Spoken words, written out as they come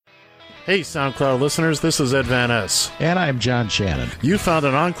Hey, SoundCloud listeners, this is Ed Van Ness. And I'm John Shannon. You found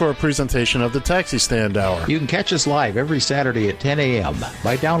an encore presentation of the Taxi Stand Hour. You can catch us live every Saturday at 10 a.m.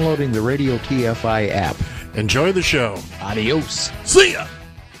 by downloading the Radio TFI app. Enjoy the show. Adios. See ya!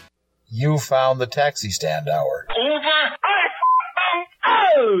 You found the Taxi Stand Hour. Over.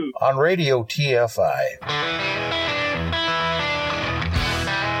 On Radio TFI.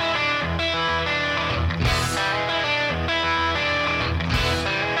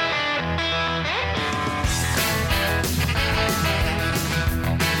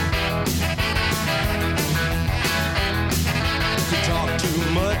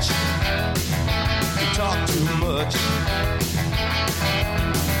 Talk too much.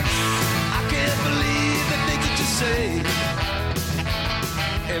 I can't believe the things that you say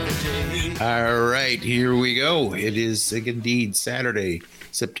every day. All right, here we go. It is indeed Saturday,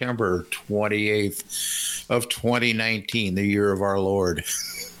 September 28th of 2019, the year of our Lord.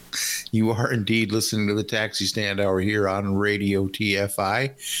 You are indeed listening to the Taxi Stand Hour here on Radio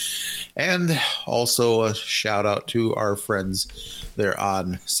TFI. And also a shout out to our friends there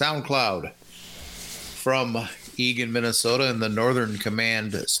on SoundCloud. From Eagan, Minnesota, in the Northern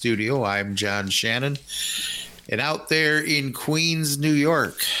Command studio, I'm John Shannon. And out there in Queens, New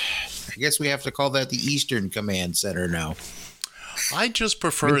York, I guess we have to call that the Eastern Command Center now. I just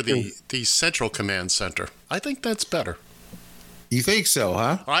prefer the Central Command Center. I think that's better. You think so,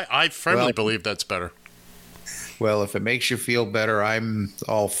 huh? I firmly believe that's better. Well, if it makes you feel better, I'm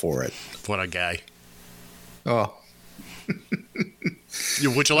all for it. What a guy. Oh.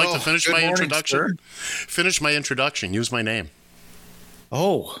 Would you like to finish my introduction? Sir. Finish my introduction. Use my name.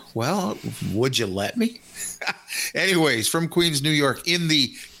 Oh, well, would you let me? Anyways, from Queens, New York, in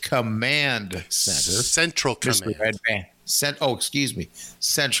the Command Center. Central Command. Excuse me.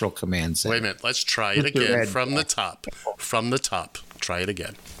 Central Command Center. Wait a minute. Let's try it again from the top. From the top. Try it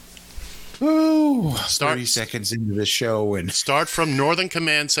again. Oh, 30 seconds into the show. And start from Northern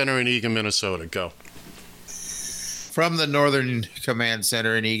Command Center in Eagan, Minnesota. Go. From the Northern Command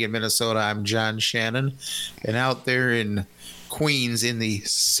Center in Eagan, Minnesota, I'm John Shannon. And out there in Queens in the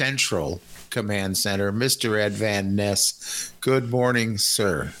Central Command Center, Mr. Ed Van Ness. Good morning,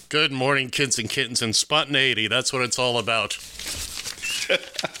 sir. Good morning, kids and kittens, and spontaneity. That's what it's all about.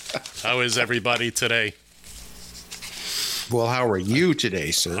 How is everybody today? Well, how are you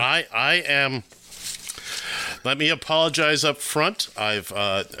today, sir? I am... Let me apologize up front. I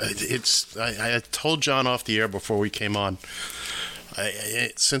told John off the air before we came on.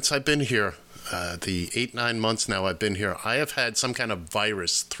 Since I've been here, the 8-9 months now I've been here, I have had some kind of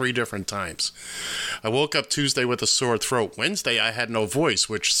virus 3 different times. I woke up Tuesday with a sore throat. Wednesday I had no voice,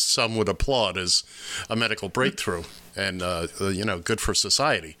 which some would applaud as a medical breakthrough. And, good for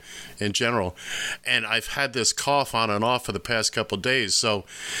society in general. And I've had this cough on and off for the past couple of days. So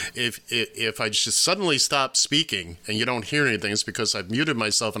if I just suddenly stop speaking and you don't hear anything, it's because I've muted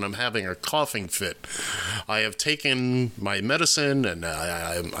myself and I'm having a coughing fit. I have taken my medicine and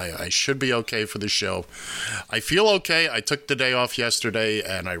I should be okay for the show. I feel okay. I took the day off yesterday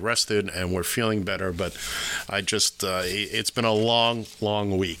and I rested and we're feeling better. But I just, it's been a long,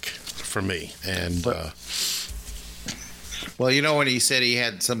 long week for me. And, well, when he said he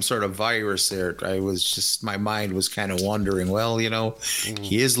had some sort of virus there, my mind was kind of wondering,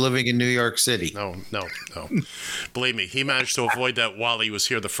 he is living in New York City. No. Believe me, he managed to avoid that while he was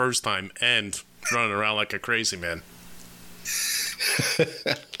here the first time and running around like a crazy man.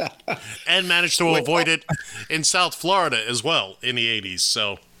 And managed to avoid it in South Florida as well in the 80s,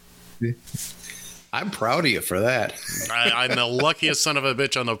 so... I'm proud of you for that. I'm the luckiest son of a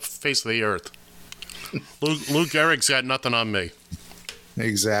bitch on the face of the earth. Lou Gehrig's got nothing on me.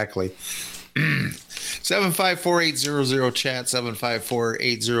 Exactly. 754-800-CHAT,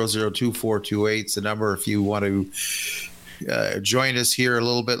 754-800-2428 is the number if you want to join us here a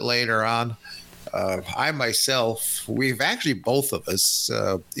little bit later on. I myself, we've actually both of us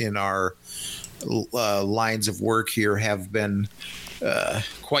in our lines of work here have been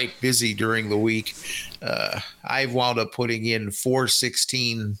quite busy during the week. I've wound up putting in 4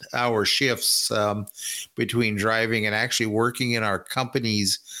 16-hour shifts between driving and actually working in our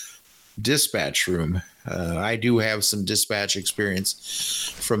company's dispatch room. I do have some dispatch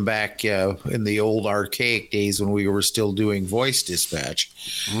experience from back in the old archaic days when we were still doing voice dispatch.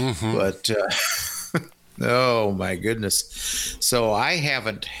 Mm-hmm. But oh my goodness. So I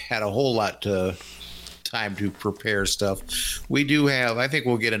haven't had a whole lot time to prepare stuff. We do have, I think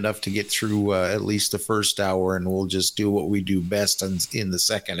we'll get enough to get through at least the first hour, and we'll just do what we do best in the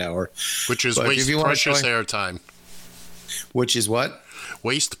second hour. Which is waste precious airtime. Which is what?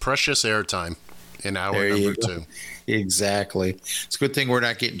 Waste precious airtime in hour There you number go. 2. Exactly. It's a good thing we're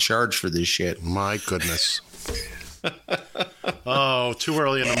not getting charged for this shit. My goodness. Oh, too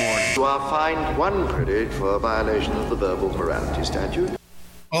early in the morning. You are fined 1 credit for a violation of the verbal morality statute.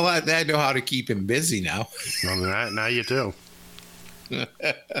 Well, I know how to keep him busy now. Well, now you do.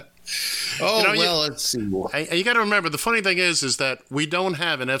 Oh, You know, let's see. You got to remember, the funny thing is that we don't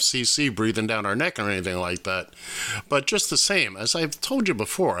have an FCC breathing down our neck or anything like that. But just the same, as I've told you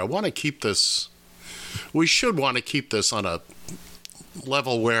before, I want to keep this. We should want to keep this on a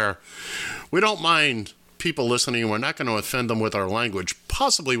level where we don't mind people listening. We're not going to offend them with our language,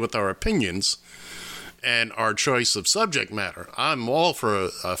 possibly with our opinions and our choice of subject matter. I'm all for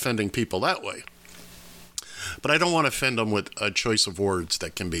offending people that way. But I don't want to offend them with a choice of words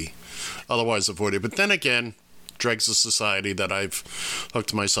that can be otherwise avoided. But then again, dregs of society that I've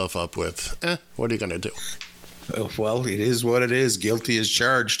hooked myself up with. What are you going to do? Well, it is what it is. Guilty as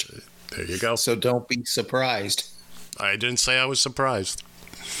charged. There you go. So don't be surprised. I didn't say I was surprised.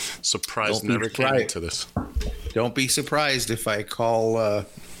 Surprise Don't be never came surprised. into this. Don't be surprised if I call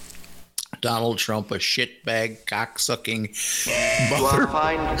Donald Trump a shitbag, cocksucking You are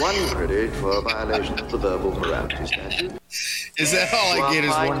fined 1 credit for a violation of the verbal morality statute. Is that all You I are get?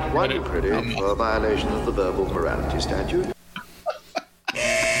 Is fined 1 credit for a violation of the verbal morality statute.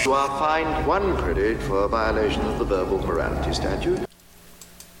 You are fined 1 credit for a violation of the verbal morality statute.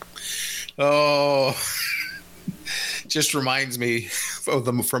 Oh, just reminds me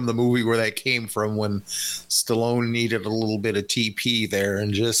of from the movie where that came from, when Stallone needed a little bit of TP there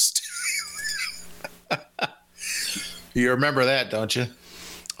and just. You remember that, don't you?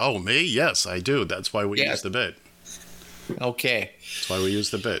 Oh, me? Yes, I do. That's why we Yeah. use the bit. Okay. That's why we use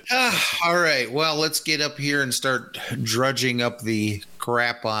the bit. All right. Well, let's get up here and start drudging up the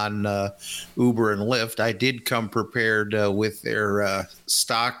crap on Uber and Lyft. I did come prepared with their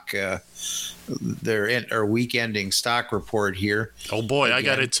stock, their week-ending stock report here. Oh, boy, I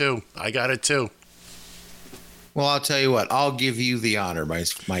got Again. it too. Well, I'll tell you what. I'll give you the honor, my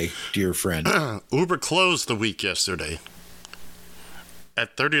dear friend. Uber closed the week yesterday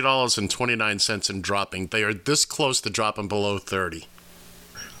at $30.29 and dropping. They are this close to dropping below 30.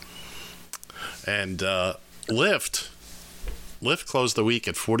 And Lyft closed the week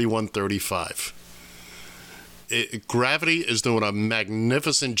at $41.35. Gravity is doing a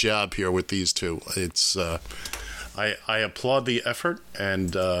magnificent job here with these two. It's I applaud the effort,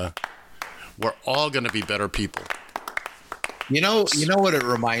 and we're all going to be better people. You know what it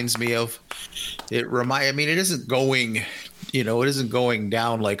reminds me of? It isn't going, it isn't going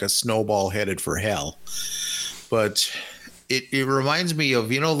down like a snowball headed for hell, but it reminds me of,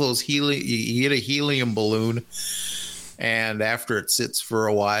 those helium. You get a helium balloon, and after it sits for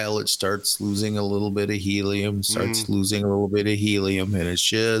a while, it starts losing a little bit of helium, and it's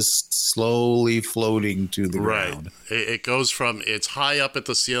just slowly floating to the ground. It goes from it's high up at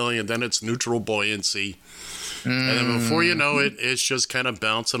the ceiling, and then it's neutral buoyancy. And then before you know it, it's just kind of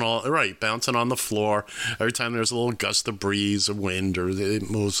bouncing on the floor. Every time there's a little gust of breeze or wind, or it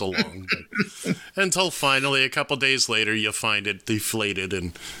moves along. Until finally, a couple days later, you find it deflated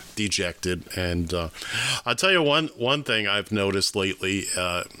and dejected. And I'll tell you one thing I've noticed lately,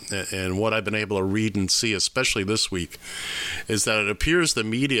 and what I've been able to read and see, especially this week, is that it appears the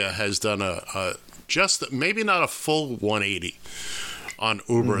media has done a just maybe not a full 180 on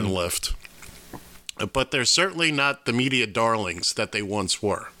Uber and Lyft. But they're certainly not the media darlings that they once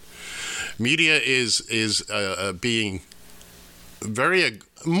were. Media is being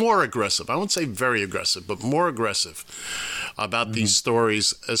more aggressive. I won't say very aggressive, but more aggressive about these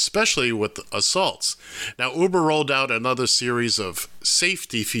stories, especially with assaults. Now, Uber rolled out another series of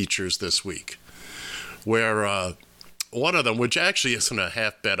safety features this week, where one of them, which actually isn't a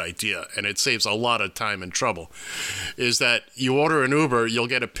half bad idea, and it saves a lot of time and trouble, is that you order an Uber, you'll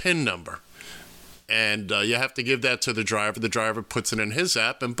get a PIN number. And you have to give that to the driver. The driver puts it in his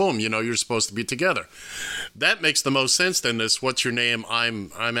app, and boom, you're supposed to be together. That makes the most sense than this, what's your name?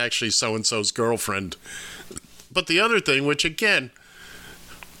 I'm actually so-and-so's girlfriend. But the other thing, which again,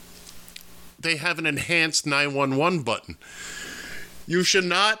 they have an enhanced 911 button. You should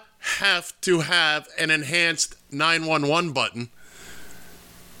not have to have an enhanced 911 button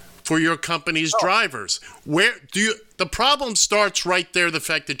for your company's drivers. The problem starts right there, the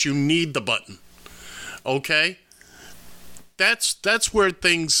fact that you need the button. Okay, that's where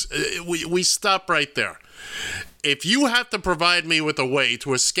things we stop right there. If you have to provide me with a way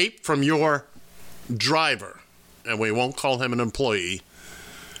to escape from your driver, and we won't call him an employee,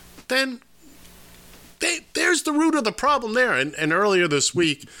 then there's the root of the problem there. And earlier this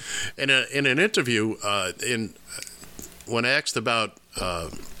week, in an interview, when asked about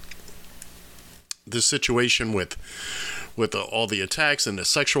the situation with all the attacks and the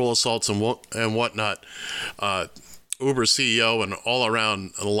sexual assaults and whatnot, Uber CEO and all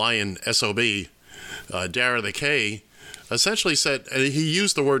around lion SOB, Dara the K, essentially said, he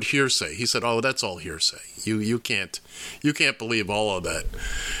used the word hearsay. He said, "Oh, that's all hearsay. You can't believe all of that."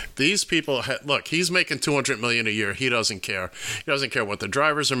 These people, look, he's making $200 million a year. He doesn't care. He doesn't care what the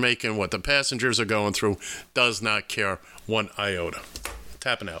drivers are making, what the passengers are going through. Does not care one iota.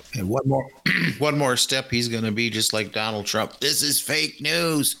 Tapping out. And one more step, he's going to be just like Donald Trump. This is fake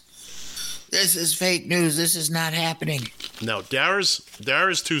news. This is fake news. This is not happening. No, Dara's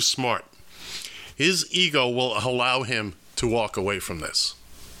too smart. His ego will allow him to walk away from this.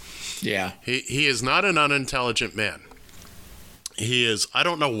 Yeah. He is not an unintelligent man. He is, I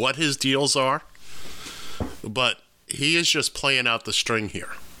don't know what his deals are, but he is just playing out the string here.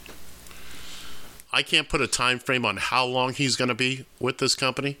 I can't put a time frame on how long he's going to be with this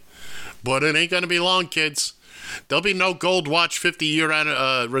company, but it ain't going to be long, kids. There'll be no gold watch 50-year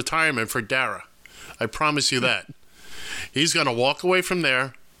retirement for Dara. I promise you that. He's going to walk away from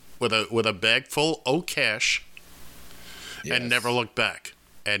there with a bag full of cash, yes, and never look back.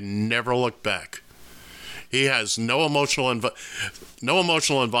 And never look back. He has no emotional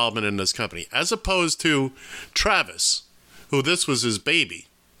involvement in this company, as opposed to Travis, who this was his baby.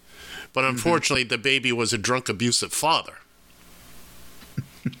 But unfortunately, the baby was a drunk, abusive father.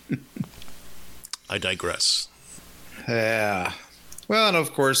 I digress. Yeah. Well, and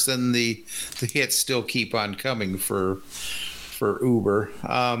of course, then the hits still keep on coming for Uber.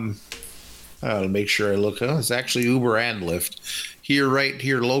 I'll make sure I look. Oh, it's actually Uber and Lyft. Right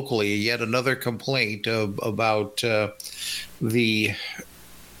here locally, yet another complaint about the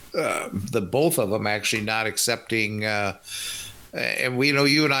both of them actually not accepting. And we know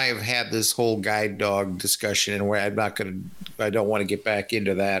you and I have had this whole guide dog discussion, and where I don't want to get back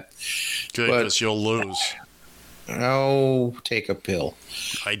into that. Good, because you'll lose. Oh, take a pill.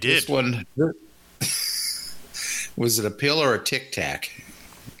 I did. This one, was it a pill or a Tic Tac?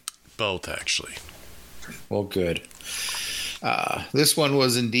 Both, actually. Well, good. This one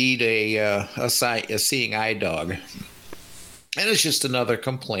was indeed a seeing eye dog, and it's just another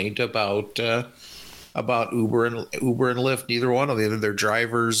complaint about Uber and Lyft. Neither one of their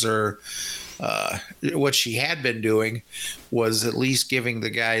drivers are. What she had been doing was at least giving the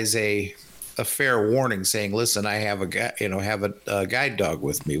guys a fair warning, saying, "Listen, I have a guide dog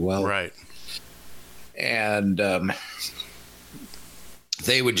with me." Well, right, and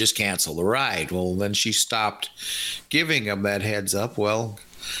they would just cancel the ride. Well, then she stopped giving them that heads up. Well,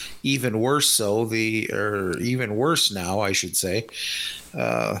 even worse even worse now, I should say.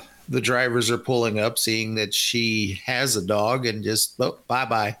 The drivers are pulling up, seeing that she has a dog, and just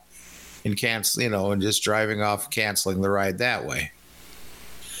bye-bye, and cancel, and just driving off, canceling the ride that way.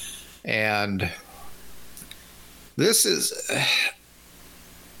 And there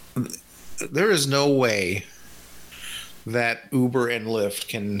is no way that Uber and Lyft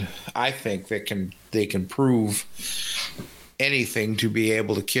they can prove anything to be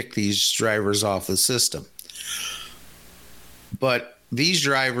able to kick these drivers off the system. But these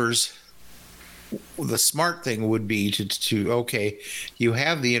drivers, the smart thing would be to okay, you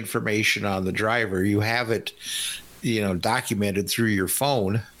have the information on the driver, you have it, documented through your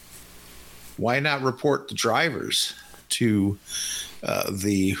phone. Why not report the drivers to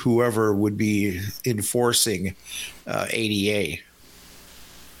whoever would be enforcing ADA?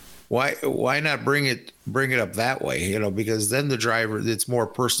 Why not bring it up that way? Because then the driver, it's more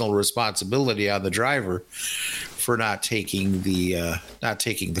personal responsibility on the driver for not taking the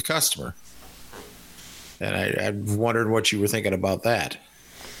customer. And I'm wondering what you were thinking about that.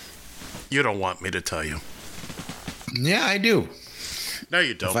 You don't want me to tell you. Yeah, I do. No,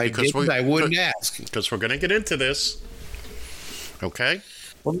 you don't. If I wouldn't ask. Because we're going to get into this. Okay?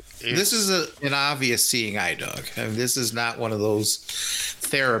 Well, this is an obvious seeing eye dog. I mean, this is not one of those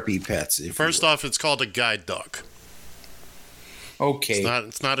therapy pets. First off, it's called a guide dog. Okay.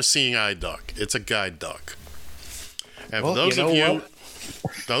 It's not a seeing eye dog. It's a guide dog. And well, for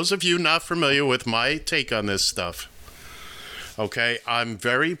those of you not familiar with my take on this stuff, okay, I'm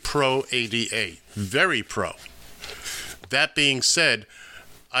very pro ADA. Very pro. That being said,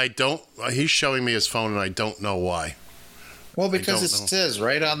 he's showing me his phone and I don't know why. Well, because it says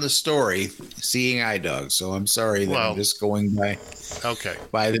right on the story, seeing eye dog. So I'm sorry that I'm just going by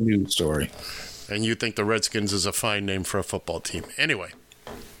the news story. And you think the Redskins is a fine name for a football team. Anyway.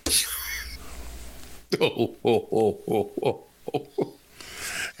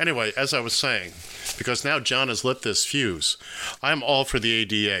 Anyway, as I was saying, because now John has lit this fuse, I'm all for the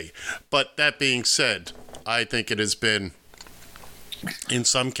ADA. But that being said, I think it has been, in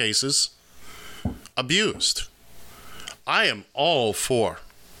some cases, abused. I am all for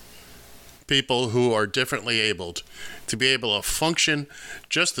people who are differently abled to be able to function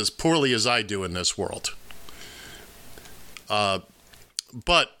just as poorly as I do in this world.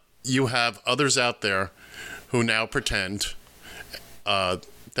 But you have others out there who now pretend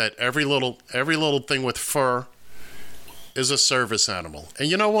that every little thing with fur is a service animal. And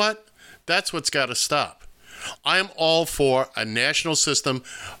you know what? That's what's got to stop. I am all for a national system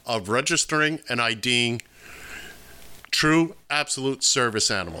of registering and IDing true, absolute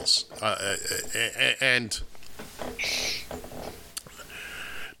service animals. And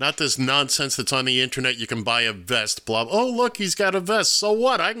not this nonsense that's on the internet. You can buy a vest, blah. Oh, look, he's got a vest. So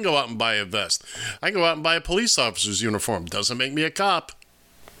what? I can go out and buy a vest. I can go out and buy a police officer's uniform. Doesn't make me a cop.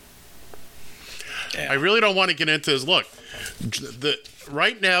 Yeah. I really don't want to get into this. Look,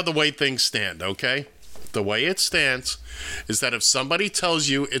 right now, the way things stand, okay? The way it stands is that if somebody tells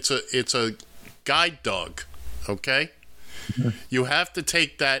you it's a guide dog, okay? Mm-hmm. You have to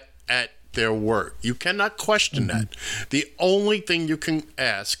take that at their word. You cannot question that. The only thing you can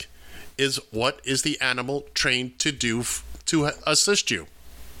ask is, what is the animal trained to do to assist you?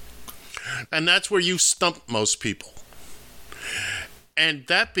 And that's where you stump most people. And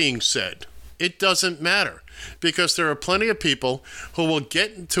that being said, it doesn't matter, because there are plenty of people who will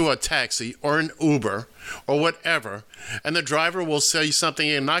get into a taxi or an Uber or whatever, and the driver will say something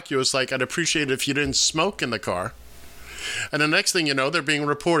innocuous like, I'd appreciate it if you didn't smoke in the car. And the next thing you know, they're being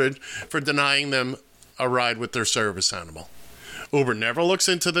reported for denying them a ride with their service animal. Uber never looks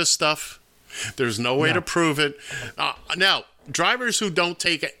into this stuff. There's no way to prove it. Now, drivers who don't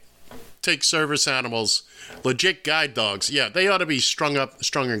take service animals, legit guide dogs, yeah, they ought to be strung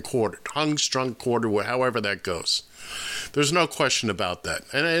and quartered, strung, quartered, however that goes. There's no question about that.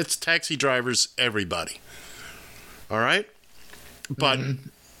 And it's taxi drivers, everybody. All right? But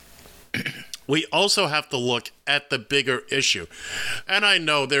we also have to look at the bigger issue. And I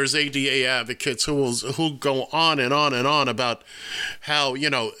know there's ADA advocates who go on and on and on about how,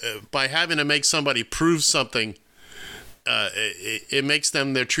 by having to make somebody prove something, it makes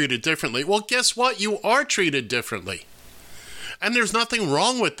them, they're treated differently. Well, guess what? You are treated differently. And there's nothing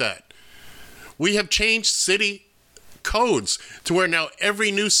wrong with that. We have changed city codes to where now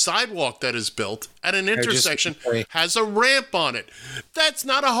every new sidewalk that is built at an intersection has a ramp on it. That's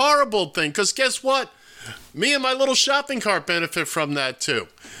not a horrible thing, because guess what? Me and my little shopping cart benefit from that too.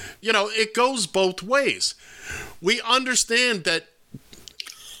 It goes both ways. We understand that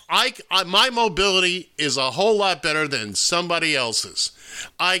my mobility is a whole lot better than somebody else's.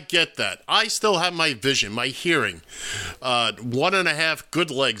 I get that. I still have my vision, my hearing. 1.5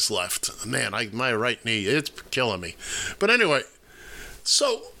 good legs left. Man, my right knee, it's killing me. But anyway,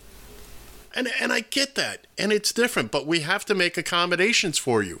 so, and I get that. And it's different, but we have to make accommodations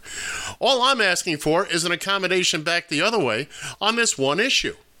for you. All I'm asking for is an accommodation back the other way on this one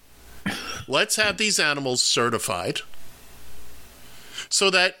issue. Let's have these animals certified, so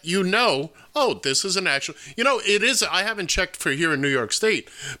that oh, this is an actual, it is, I haven't checked for here in New York State,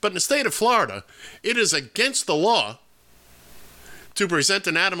 but in the state of Florida, it is against the law to present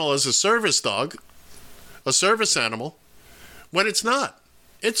an animal as a service dog, a service animal, when it's not.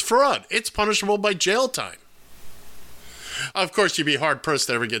 It's fraud. It's punishable by jail time. Of course, you'd be hard pressed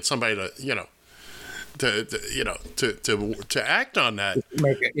to ever get somebody to, to act on that.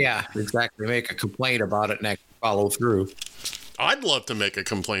 Exactly. Make a complaint about it and actually follow through. I'd love to make a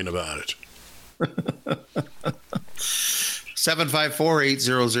complaint about it.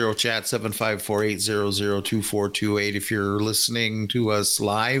 754-800-CHAT, 754-800-2428. If you're listening to us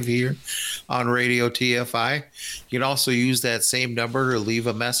live here on Radio TFI, you can also use that same number to leave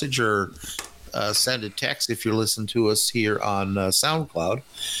a message or send a text if you listen to us here on SoundCloud.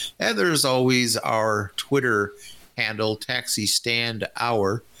 And there's always our Twitter handle, Taxi Stand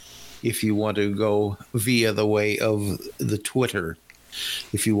Hour, if you want to go via the way of the Twitter,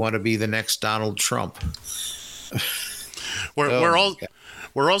 if you want to be the next Donald Trump. We're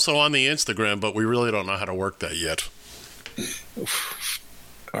also on the Instagram, but we really don't know how to work that yet.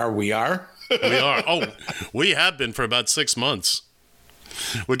 We are? We are. Oh, we have been for about 6 months.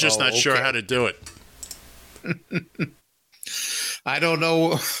 We're just not sure how to do it. I don't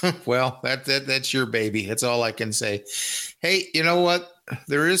know. Well, that's your baby. That's all I can say. Hey, you know what?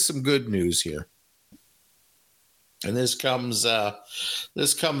 There is some good news here. And this comes out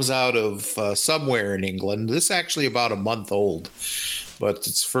of somewhere in England. This is actually about a month old, but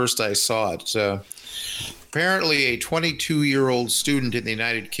it's first I saw it. Apparently, a 22-year-old student in the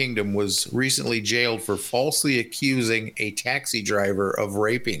United Kingdom was recently jailed for falsely accusing a taxi driver of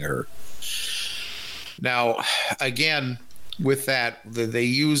raping her. Now, again, with that, they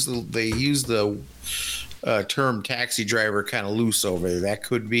use the term taxi driver kind of loose over there. That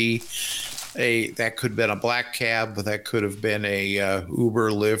could have been a black cab, but that could have been a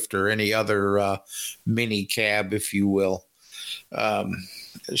Uber, Lyft, or any other mini cab, if you will.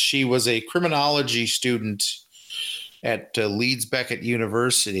 She was a criminology student at Leeds Beckett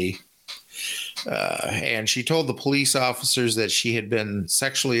University, and she told the police officers that she had been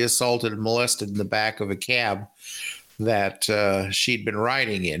sexually assaulted and molested in the back of a cab that she'd been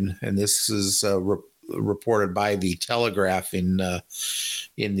riding in, and this is reported by the Telegraph in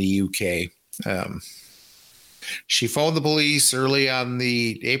the UK. She phoned the police early on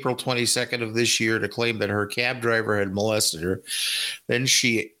the April 22nd of this year to claim that her cab driver had molested her. Then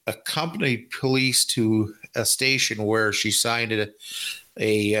she accompanied police to a station where she signed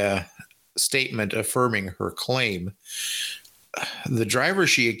a statement affirming her claim. The driver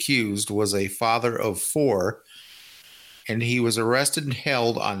she accused was a father of 4, and he was arrested and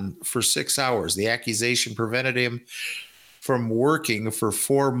held for 6 hours. The accusation prevented him from working for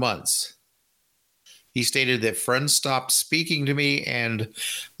 4 months. He stated that friends stopped speaking to me and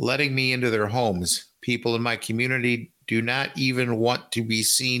letting me into their homes. People in my community do not even want to be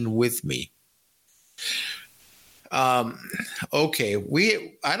seen with me. Okay,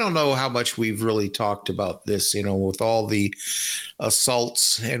 I don't know how much we've really talked about this, with all the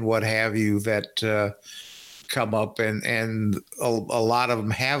assaults and what have you that come up, and a lot of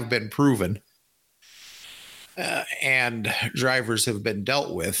them have been proven, and drivers have been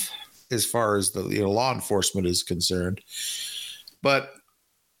dealt with as far as the law enforcement is concerned. But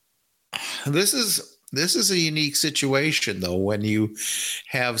this is a unique situation, though, when you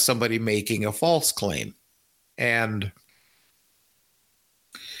have somebody making a false claim. And,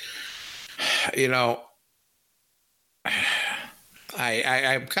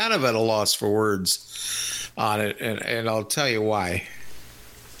 I'm kind of at a loss for words on it, and I'll tell you why.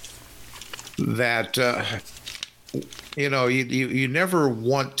 That, you never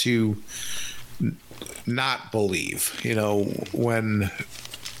want to not believe, when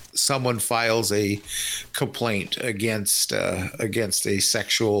someone files a complaint against a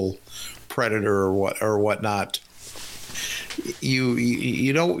sexual predator or whatnot.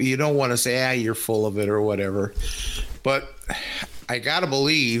 You don't want to say, you're full of it or whatever. But I gotta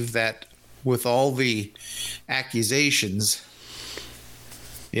believe that with all the accusations,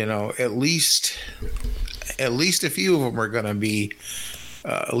 at least a few of them are going to be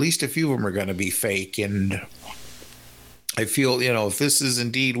fake. And I feel, if this is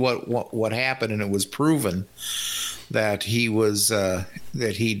indeed what happened, and it was proven that he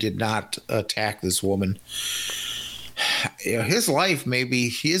did not attack this woman, his life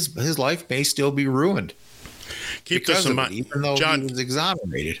his life may still be ruined. Keep this in mind, even though John, he was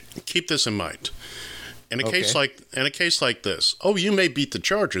exonerated. Keep this in mind. In a case like this, you may beat the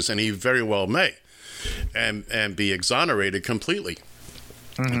charges, and he very well may, and be exonerated completely.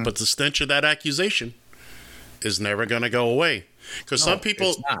 Mm-hmm. But the stench of that accusation is never going to go away, because some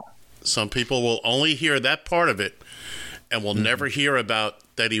people will only hear that part of it, and will never hear about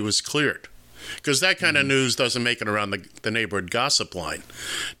that he was cleared, because that kind of news doesn't make it around the neighborhood gossip line.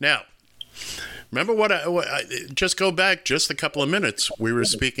 Now, remember what I just go back just a couple of minutes. We were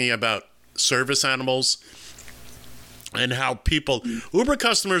speaking about service animals and how Uber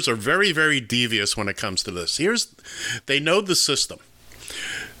customers are very, very devious when it comes to this. They know the system.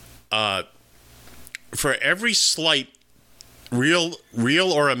 For every slight, real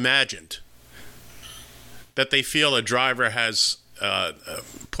or imagined, that they feel a driver has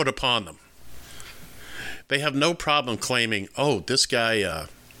put upon them, they have no problem claiming, this guy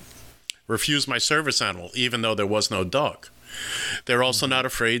refused my service animal, even though there was no dog. They're also not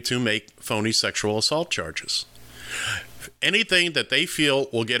afraid to make phony sexual assault charges. Anything that they feel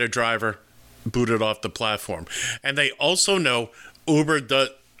will get a driver booted off the platform. And they also know Uber and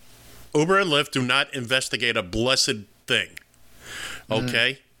Lyft do not investigate a blessed thing.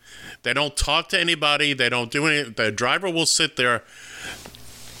 Okay? They don't talk to anybody. They don't do anything. The driver will sit there.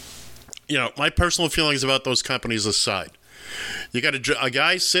 My personal feelings about those companies aside, you got a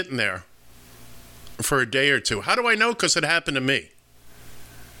guy sitting there for a day or two. How do I know? Because it happened to me.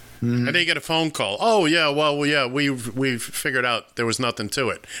 And then you get a phone call. We've figured out there was nothing to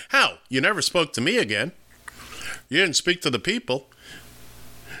it. How? You never spoke to me again. You didn't speak to the people.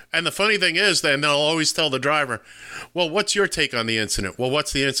 And the funny thing is, then they'll always tell the driver, well, what's your take on the incident? Well,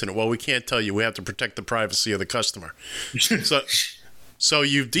 what's the incident? Well, we can't tell you. We have to protect the privacy of the customer. So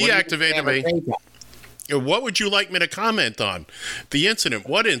you've deactivated me. What would you like me to comment on? The incident.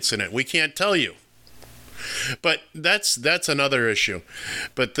 What incident? We can't tell you. But that's another issue.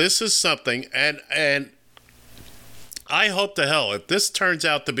 But this is something, and I hope to hell, if this turns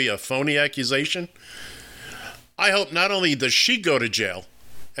out to be a phony accusation, I hope not only does she go to jail,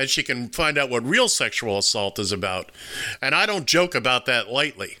 and she can find out what real sexual assault is about, and I don't joke about that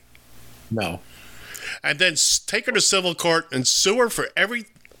lightly. No. And then take her to civil court and sue her for every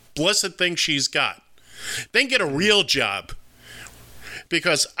blessed thing she's got. Then get a real job.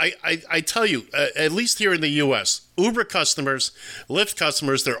 Because I tell you, at least here in the U.S., Uber customers, Lyft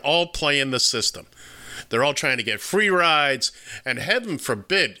customers, they're all playing the system. They're all trying to get free rides, and heaven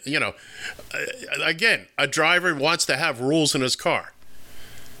forbid, again, a driver wants to have rules in his car.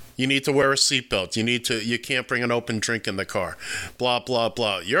 You need to wear a seatbelt. You can't bring an open drink in the car. Blah, blah,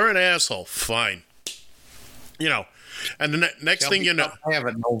 blah. You're an asshole. Fine. And the next thing you know, I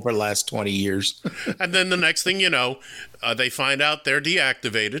haven't known for the last 20 years. And then the next thing you know, they find out they're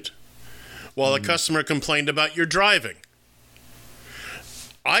deactivated while a customer complained about your driving.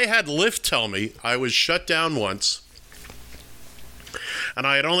 I had Lyft tell me I was shut down once, and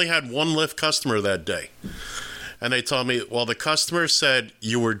I had only had one Lyft customer that day. And they told me, well, the customer said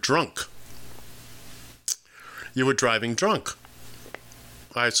you were drunk. You were driving drunk.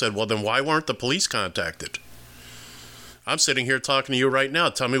 I said, well, then why weren't the police contacted? I'm sitting here talking to you right now.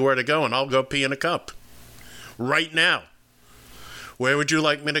 Tell me where to go, and I'll go pee in a cup. Right now. Where would you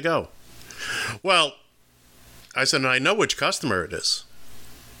like me to go? Well, I said, and I know which customer it is.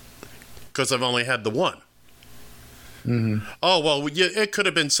 Because I've only had the one. Mm-hmm. Oh, well, it could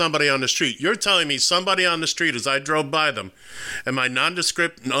have been somebody on the street. You're telling me somebody on the street as I drove by them in my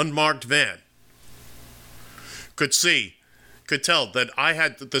nondescript and unmarked van could tell that I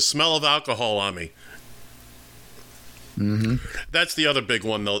had the smell of alcohol on me. Mm-hmm. That's the other big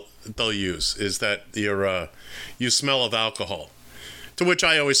one they'll use, is that you smell of alcohol. To which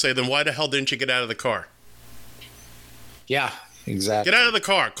I always say, then why the hell didn't you get out of the car? Yeah, exactly. Get out of the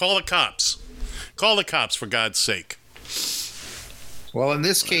car. Call the cops. Call the cops, for God's sake. Well, in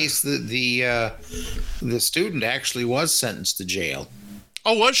this case, the student actually was sentenced to jail.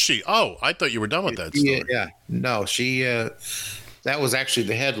 Oh, was she? Oh, I thought you were done with that story. Yeah. No, she. That was actually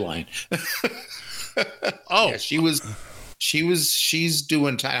the headline. Oh, yeah, she's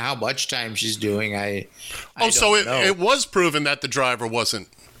doing time. How much time she's doing? I so don't know. It was proven that the driver wasn't.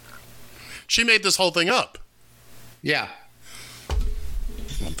 She made this whole thing up. Yeah.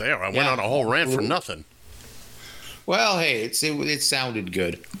 Well, there, I went on a whole rant for nothing. Well, hey, it sounded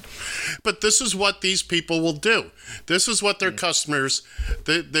good. But this is what these people will do. This is what their customers.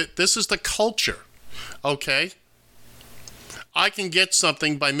 This is the culture. Okay. I can get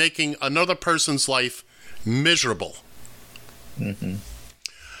something by making another person's life miserable. Mm-hmm.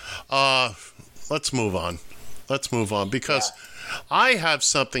 Let's move on because I have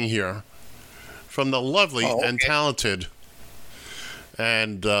something here from the lovely and talented,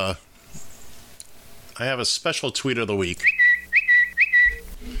 and I have a special tweet of the week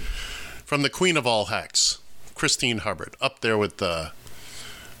from the Queen of all hacks, Christine Hubbard, up there with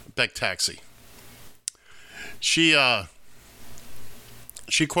Beck Taxi. She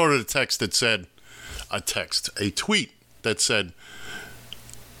quoted a tweet that said,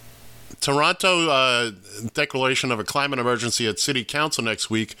 Toronto declaration of a climate emergency at City Council next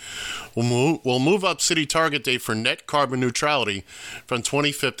week will move up city target date for net carbon neutrality from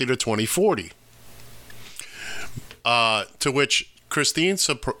 2050 to 2040. To which Christine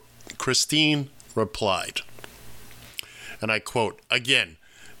replied, and I quote, again,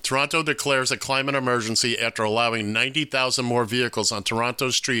 Toronto declares a climate emergency after allowing 90,000 more vehicles on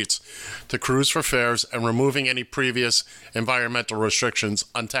Toronto streets to cruise for fares and removing any previous environmental restrictions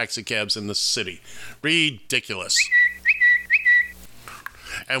on taxicabs in the city. Ridiculous.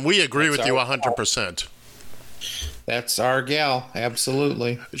 And we agree with you 100%. That's our gal,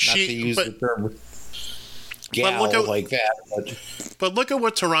 absolutely. Not to use the term gal like that. But look at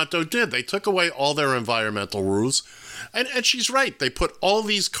what Toronto did. They took away all their environmental rules. And she's right. They put all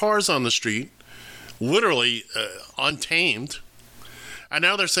these cars on the street, literally untamed. And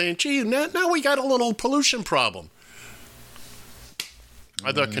now they're saying, gee, now we got a little pollution problem.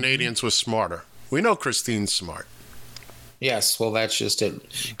 I thought Canadians was smarter. We know Christine's smart. Yes, well, that's just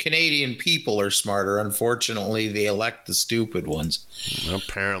it. Canadian people are smarter. Unfortunately, they elect the stupid ones.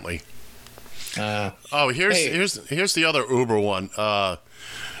 Apparently. Here's the other Uber one.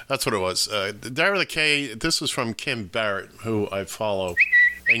 That's what it was. Dara the K, this was from Kim Barrett, who I follow,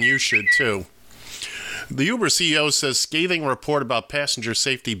 and you should too. The Uber CEO says scathing report about passenger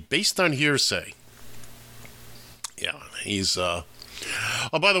safety based on hearsay. Yeah, he's... Oh,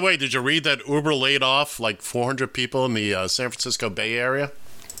 by the way, did you read that Uber laid off like 400 people in the San Francisco Bay Area?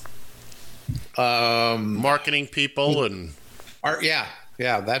 Marketing people and... Yeah,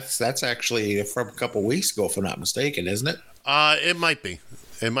 That's actually from a couple weeks ago, if I'm not mistaken, isn't it? It might be.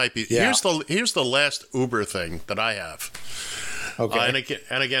 It might be. Yeah. Here's the last Uber thing that I have. Okay.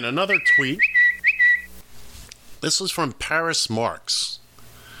 And again, another tweet. This is from Paris Marx,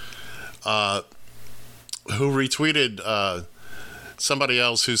 who retweeted somebody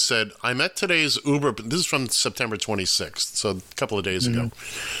else who said, "I'm at today's Uber." This is from September 26th, so a couple of days ago.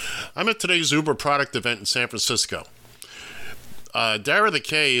 "I'm at today's Uber product event in San Francisco. Dara the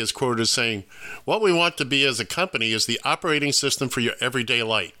K is quoted as saying, 'What we want to be as a company is the operating system for your everyday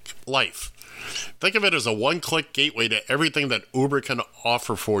life. Think of it as a one-click gateway to everything that Uber can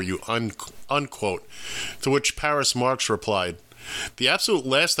offer for you,' unquote. To which Paris Marx replied, 'The absolute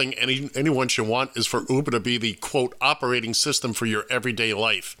last thing anyone should want is for Uber to be the, quote, operating system for your everyday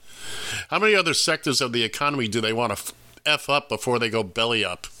life. How many other sectors of the economy do they want to F up before they go belly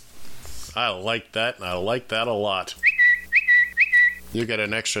up?' I like that, and I like that a lot. You get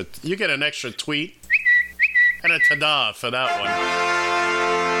an extra tweet and a ta-da for that one.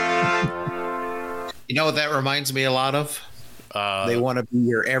 You know what that reminds me a lot of? They want to be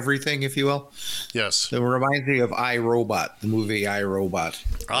your everything, if you will. Yes. It reminds me of I, Robot, the movie I, Robot.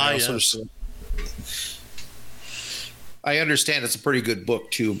 Yes. I understand it's a pretty good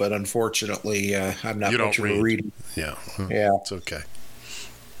book, too, but unfortunately, I'm not much of a reader. Yeah. Yeah. It's okay.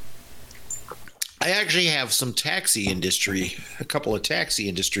 I actually have a couple of taxi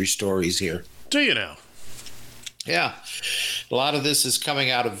industry stories here. Do you now? Yeah. A lot of this is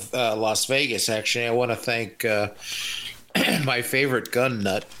coming out of Las Vegas, actually. I want to thank my favorite gun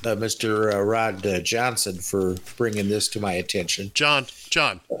nut, Mr. Rod Johnson, for bringing this to my attention. John,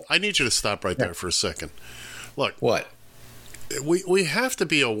 I need you to stop right there for a second. Look. What? We have to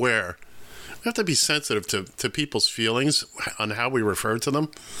be aware. We have to be sensitive to people's feelings on how we refer to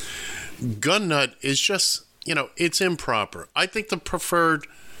them. Gun nut is just, it's improper. I think the preferred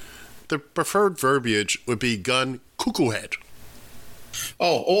verbiage would be gun cuckoo head.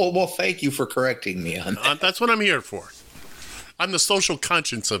 Oh, well, thank you for correcting me on that. That's what I'm here for. I'm the social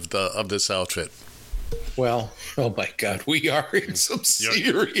conscience of this outfit. Well, oh my God, we are in some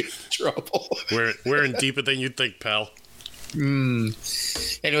serious trouble. We're in deeper than you'd think, pal.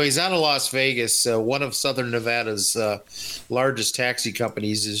 Anyways, out of Las Vegas, one of Southern Nevada's largest taxi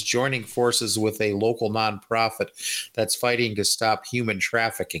companies is joining forces with a local nonprofit that's fighting to stop human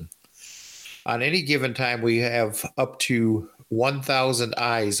trafficking. On any given time, we have up to 1,000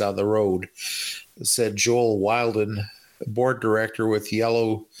 eyes on the road, said Joel Wilden, board director with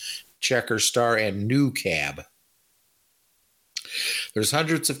Yellow Checker Star and New Cab. There's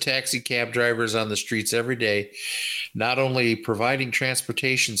hundreds of taxi cab drivers on the streets every day, not only providing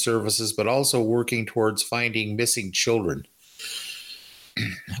transportation services, but also working towards finding missing children.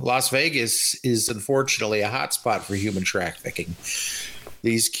 Las Vegas is unfortunately a hotspot for human trafficking.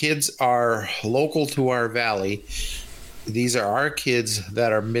 These kids are local to our valley. These are our kids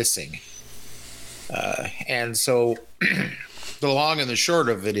that are missing. And so the long and the short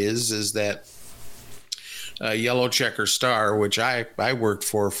of it is that Yellow Checker Star, which I worked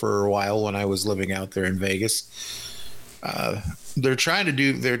for a while when I was living out there in Vegas, they're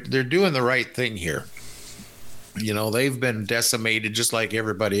doing the right thing here. They've been decimated just like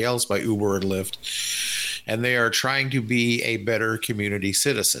everybody else by Uber and Lyft, and they are trying to be a better community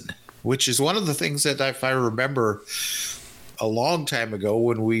citizen, which is one of the things that if I remember a long time ago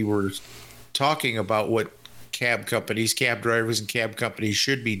when we were talking about what cab drivers and cab companies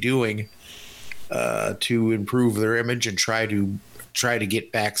should be doing to improve their image and try to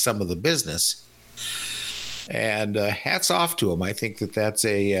get back some of the business. And hats off to them. I think that's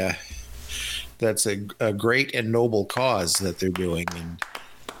a great and noble cause that they're doing. And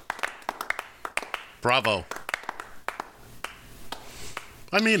bravo.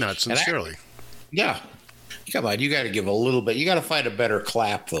 I mean that sincerely. Yeah. Come on, you got to give a little bit. You got to find a better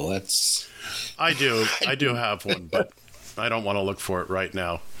clap, though. I do have one, but I don't want to look for it right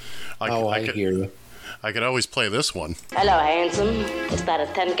now. I hear you. I could always play this one. Hello, handsome. Is that a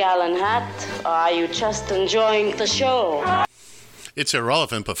 10-gallon hat, or are you just enjoying the show? It's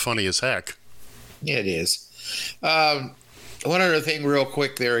irrelevant, but funny as heck. It is. One other thing real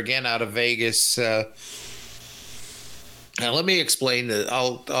quick there, again, out of Vegas. Now, let me explain that.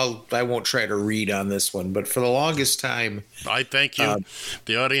 I won't try to read on this one, but for the longest time... I thank you.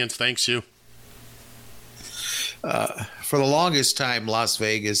 The audience thanks you. For the longest time, Las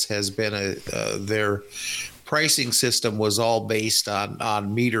Vegas has been their pricing system was all based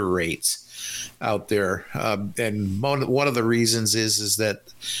on meter rates out there, and one of the reasons is that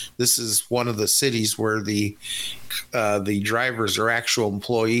this is one of the cities where the the drivers are actual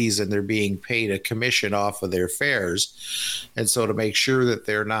employees and they're being paid a commission off of their fares. And so to make sure that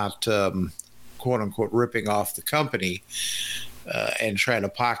they're not, quote unquote, ripping off the company and trying to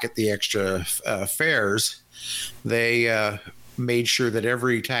pocket the extra fares, they made sure that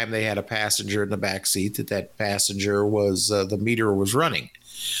every time they had a passenger in the back seat, that passenger was the meter was running.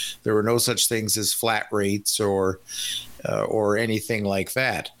 There were no such things as flat rates or anything like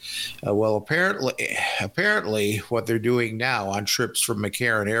that. Well, apparently, what they're doing now on trips from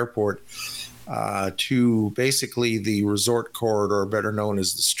McCarran Airport to basically the resort corridor, better known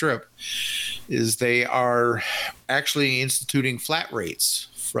as the Strip, is they are actually instituting flat rates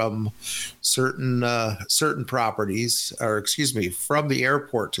from certain properties, or excuse me, from the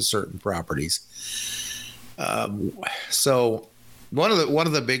airport to certain properties. So one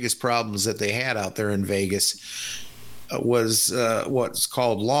of the biggest problems that they had out there in Vegas was what's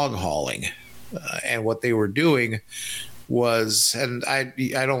called long hauling, and what they were doing was, and I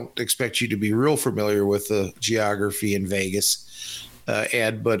don't expect you to be real familiar with the geography in Vegas,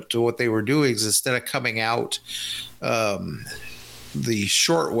 Ed, but what they were doing is instead of coming out the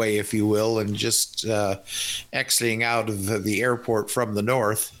short way, if you will, and just exiting out of the airport from the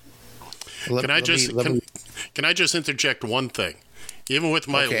north. Can I just interject one thing? Even with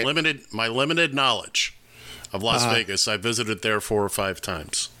my limited knowledge of Las Vegas, I visited there 4 or 5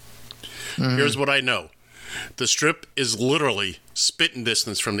 times. Mm-hmm. Here's what I know: the Strip is literally spitting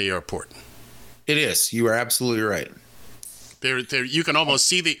distance from the airport. It is. You are absolutely right. There, you can almost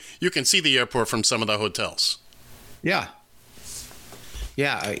see the airport from some of the hotels. Yeah.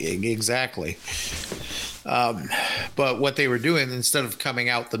 Yeah, exactly. But what they were doing, instead of coming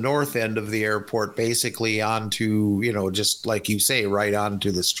out the north end of the airport, basically onto, just like you say, right onto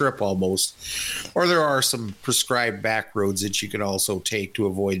the Strip almost, or there are some prescribed back roads that you can also take to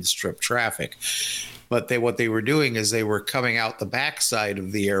avoid Strip traffic. But what they were doing is they were coming out the backside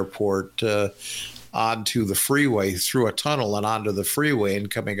of the airport onto the freeway, through a tunnel and onto the freeway,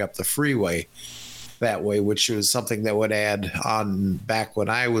 and coming up the freeway that way, which was something that would add on, back when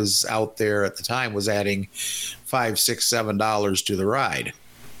I was out there at the time, was adding $5, $6, $7 to the ride.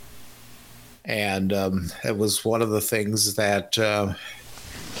 And it was one of the things that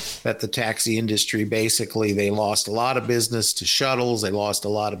the taxi industry, basically, they lost a lot of business to shuttles. They lost a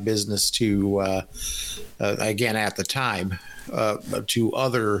lot of business to, again, at the time, to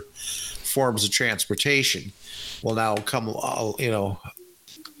other forms of transportation. Well, now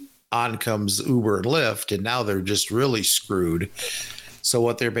on comes Uber and Lyft, and now they're just really screwed. So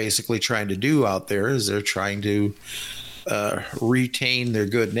what they're basically trying to do out there is they're trying to retain their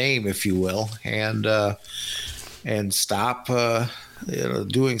good name, if you will, and stop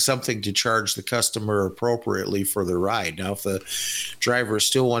doing something to charge the customer appropriately for the ride. Now, if the driver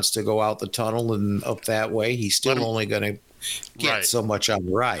still wants to go out the tunnel and up that way, he's still only going to get so much on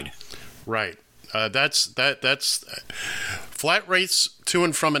the ride. Right. That's flat rates to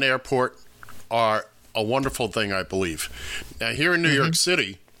and from an airport are a wonderful thing, I believe. Now, here in New York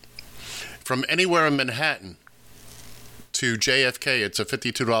City, from anywhere in Manhattan to JFK, it's a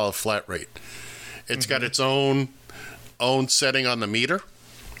 $52 flat rate. It's got its own setting on the meter.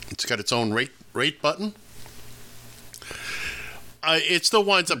 It's got its own rate button. It still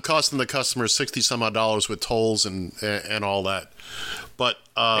winds up costing the customer $60 some odd with tolls and all that, but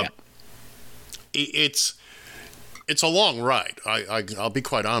it's a long ride. I'll be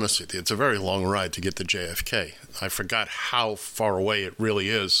quite honest with you. It's a very long ride to get to JFK. I forgot how far away it really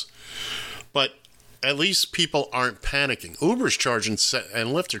is, but at least people aren't panicking. Uber's charging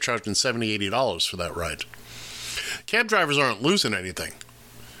and Lyft are charging $70, $80 for that ride. Cab drivers aren't losing anything,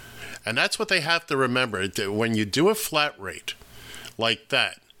 and that's what they have to remember. When you do a flat rate like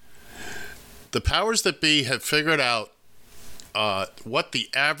that, the powers that be have figured out what the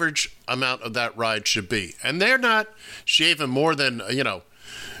average amount of that ride should be. And they're not shaving more than, $1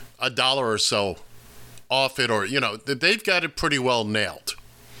 or so off it, or, they've got it pretty well nailed.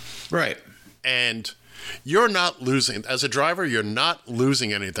 Right. And you're not losing, as a driver, you're not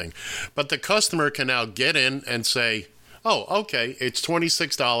losing anything. But the customer can now get in and say, oh, okay, it's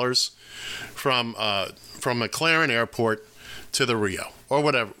 $26 from McCarran Airport to the Rio, or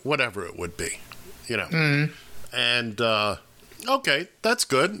whatever it would be, And, okay, that's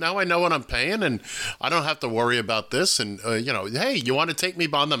good. Now I know what I'm paying, and I don't have to worry about this. And, hey, you want to take me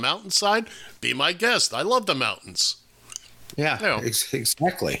on the mountainside? Be my guest. I love the mountains. Yeah,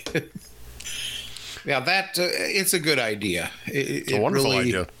 exactly. Yeah, that it's a good idea. It's a wonderful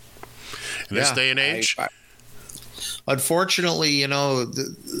idea. In this day and age. Unfortunately,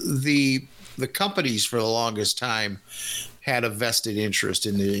 the companies for the longest time had a vested interest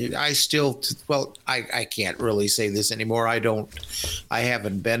in the. I can't really say this anymore. I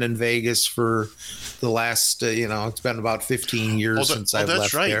haven't been in Vegas for the last, it's been about 15 years since I've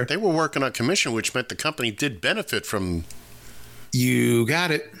left there. That's right. They were working on commission, which meant the company did benefit from. You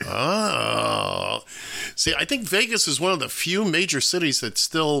got it. Oh, see, I think Vegas is one of the few major cities that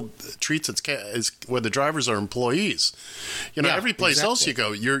still treats its as where the drivers are employees. Every place else you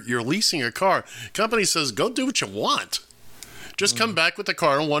go, you're leasing a car. Company says, go do what you want. Just come back with the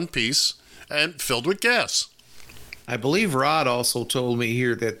car in one piece and filled with gas. I believe Rod also told me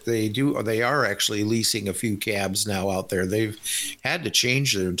here that they are actually leasing a few cabs now out there. They've had to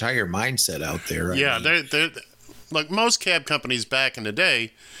change their entire mindset out there. They're like most cab companies back in the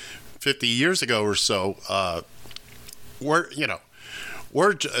day, 50 years ago or so, we're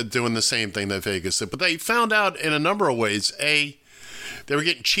doing the same thing that Vegas did. But they found out in a number of ways. A, they were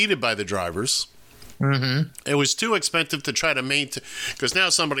getting cheated by the drivers. Mm-hmm. It was too expensive to try to maintain, because now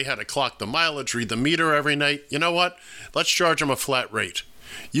somebody had to clock the mileage, read the meter every night. You know what? Let's charge them a flat rate.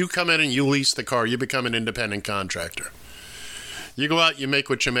 You come in and you lease the car. You become an independent contractor. You go out, you make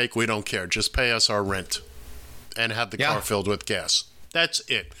what you make. We don't care. Just pay us our rent and have the car filled with gas. That's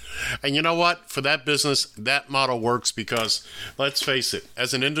it. And you know what? For that business, that model works because, let's face it,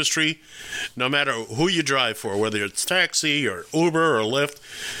 as an industry, no matter who you drive for, whether it's taxi or Uber or Lyft,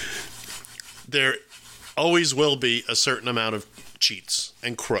 there always will be a certain amount of cheats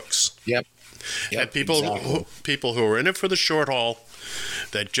and crooks. Yep. And people who are in it for the short haul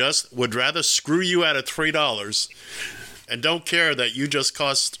that just would rather screw you out of $3 and don't care that you just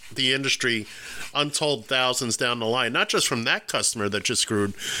cost the industry untold thousands down the line, not just from that customer that just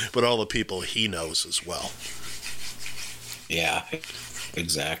screwed, but all the people he knows as well. Yeah,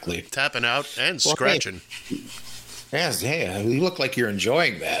 exactly. Tapping out and scratching. Hey, you look like you're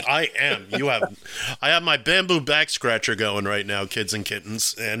enjoying that. I am. I have my bamboo back scratcher going right now, kids and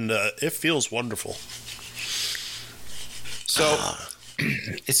kittens, and it feels wonderful. So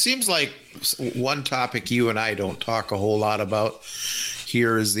it seems like one topic you and I don't talk a whole lot about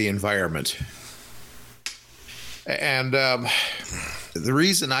here is the environment. And the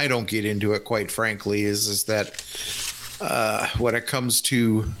reason I don't get into it, quite frankly, is that when it comes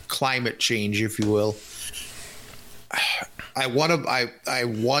to climate change, if you will, I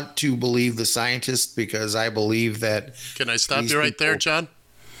want to believe the scientists, because I believe that. Can I stop you right there, John?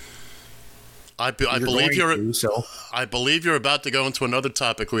 I believe you're about to go into another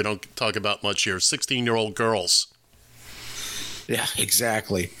topic we don't talk about much here: 16-year-old girls. Yeah,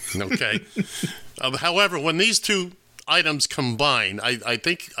 exactly. Okay. However, when these two items combine, I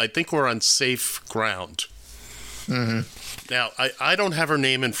think we're on safe ground. Mm-hmm. Now, I don't have her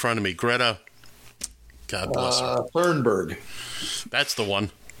name in front of me. Greta. God bless her. Thunberg. That's the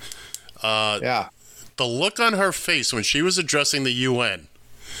one. Yeah. The look on her face when she was addressing the UN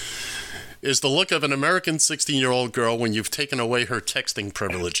is the look of an American 16-year-old girl when you've taken away her texting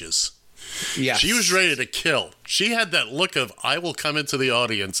privileges. Yes. She was ready to kill. She had that look of, I will come into the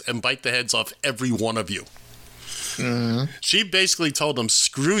audience and bite the heads off every one of you. Mm-hmm. She basically told them,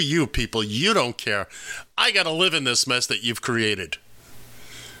 screw you people, you don't care. I got to live in this mess that you've created.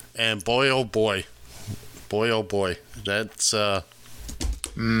 And boy, oh boy, that's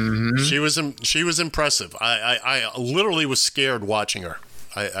mm-hmm. She was impressive. I literally was scared watching her.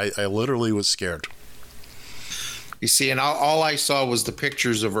 I literally was scared. You see, and all I saw was the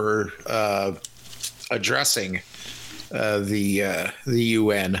pictures of her addressing the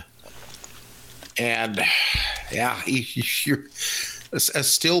UN, and yeah, a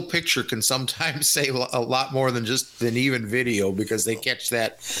still picture can sometimes say a lot more than just an even video, because they catch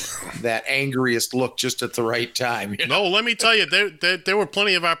that angriest look just at the right time. You know? No, let me tell you, there were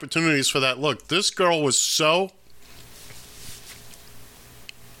plenty of opportunities for that look. This girl was so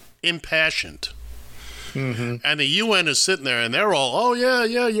impassioned. Mm-hmm. And the UN is sitting there and they're all, oh, yeah,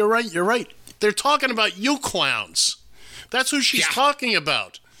 you're right. They're talking about you clowns. That's who she's talking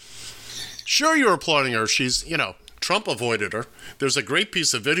about. Sure, you're applauding her. She's, Trump avoided her. There's a great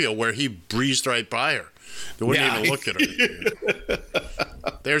piece of video where he breezed right by her. They wouldn't even look at her.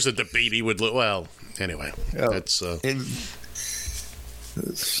 There's a debate he would well, anyway. That's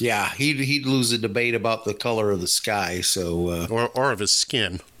he'd lose a debate about the color of the sky, so or of his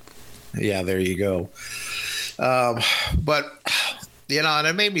skin. Yeah, there you go. But and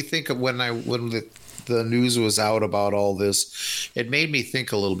it made me think of when the news was out about all this. It made me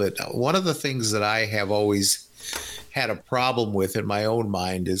think a little bit. One of the things that I have always had a problem with in my own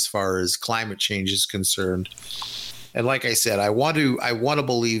mind, as far as climate change is concerned, and like I said, I want to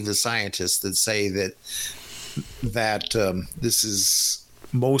believe the scientists that say that this is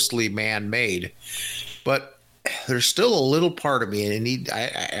mostly man-made, but there's still a little part of me, and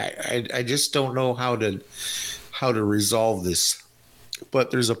I just don't know how to resolve this.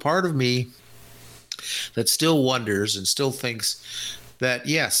 But there's a part of me that still wonders and still thinks that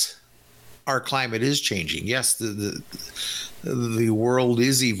yes, our climate is changing. Yes, the world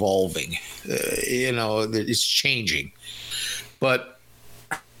is evolving. It's changing. But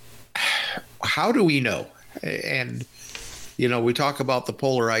how do we know? And we talk about the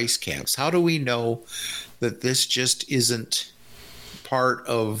polar ice caps. How do we know that this just isn't part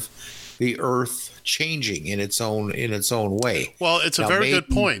of the Earth changing in its own way? Well, it's a very good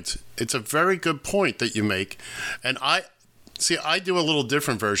point. It's a very good point that you make. And I do a little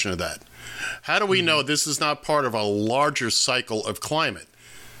different version of that. How do we know this is not part of a larger cycle of climate?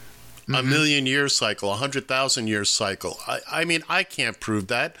 A million-year cycle, 100,000-year cycle. I mean, I can't prove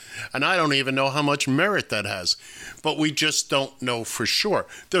that, and I don't even know how much merit that has. But we just don't know for sure.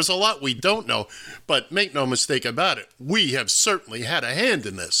 There's a lot we don't know, but make no mistake about it, we have certainly had a hand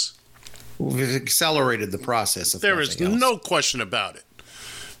in this. We've accelerated the process. There is no question about it.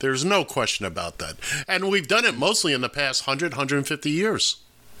 There's no question about that. And we've done it mostly in the past 100, 150 years.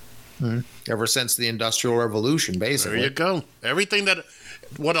 Ever since the Industrial Revolution, basically. There you go. Everything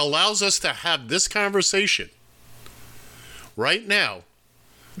what allows us to have this conversation right now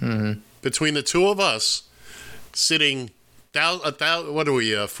between the two of us sitting what are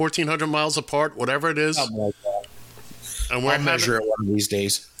we, 1,400 miles apart, whatever it is. And I'll measure it one of these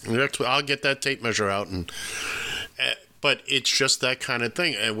days. I'll get that tape measure out. But it's just that kind of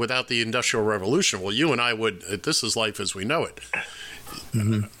thing. And without the Industrial Revolution, well, you and I this is life as we know it.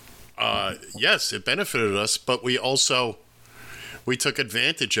 Yes, it benefited us, but we took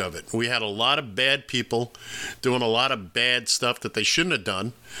advantage of it. We had a lot of bad people doing a lot of bad stuff that they shouldn't have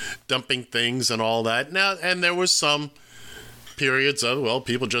done, dumping things and all that. Now, and there was some periods of,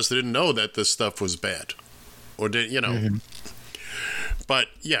 people just didn't know that this stuff was bad, or But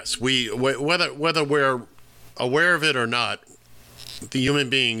yes, whether we're aware of it or not, the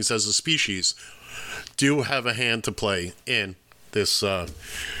human beings as a species do have a hand to play in this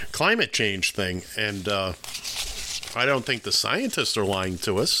climate change thing, and I don't think the scientists are lying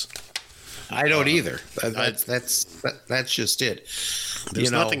to us. I don't either. That's just it.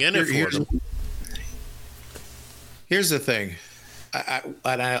 There's nothing in it for them. Here's the thing,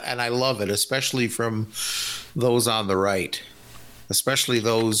 I love it, especially from those on the right, especially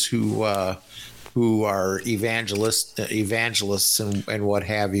those who are evangelists and what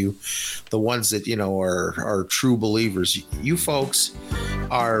have you, the ones that are true believers. You folks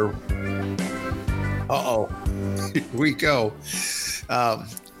are. Here we go.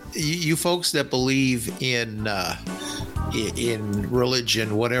 You folks that believe in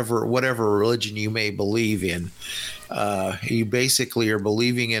religion, whatever religion you may believe in, you basically are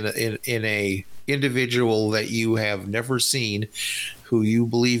believing in a individual that you have never seen, who you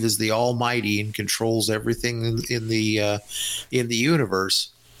believe is the Almighty and controls everything in the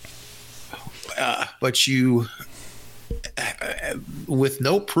universe. But you, with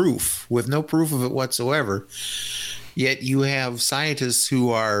no proof of it whatsoever, yet you have scientists who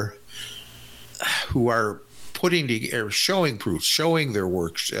are putting together, showing proof, showing their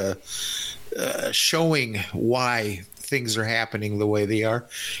work, showing why things are happening the way they are,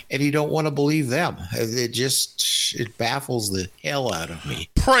 and you don't want to believe them. It baffles the hell out of me.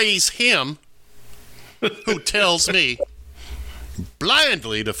 Praise him who tells me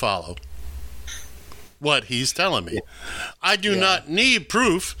blindly to follow what he's telling me. I do not need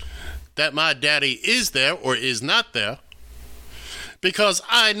proof that my daddy is there or is not there, because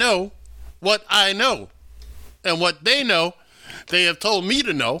I know what I know, and what they know, they have told me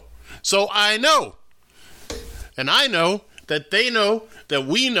to know, so I know. And I know that they know that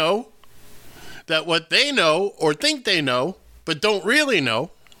we know that what they know or think they know but don't really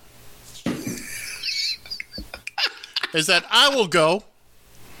know is that I will go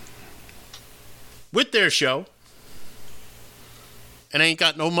with their show and ain't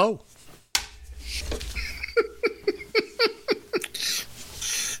got no mo.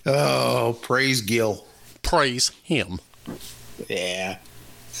 Oh, praise Gil. Praise him. Yeah.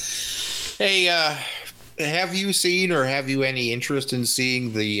 Hey, have you seen or have you any interest in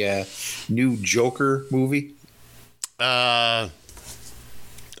seeing the new Joker movie? I'm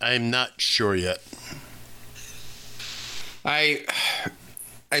not sure yet. I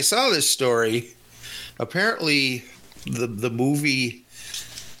saw this story. Apparently, the movie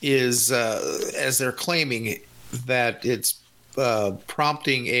is, as they're claiming, that it's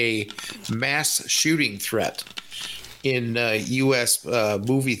prompting a mass shooting threat in U.S.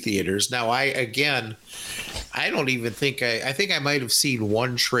 movie theaters. Now, I don't even think I think I might have seen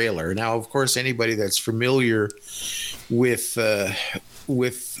one trailer. Now, of course, anybody that's familiar with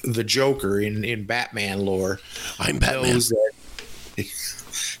the Joker in Batman lore I'm Batman.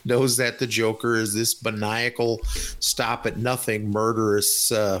 knows that the Joker is this maniacal, stop at nothing,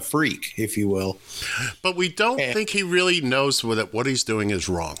 murderous freak, if you will. But we don't think he really knows that what he's doing is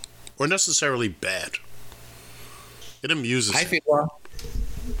wrong or necessarily bad. It amuses him. I think, well,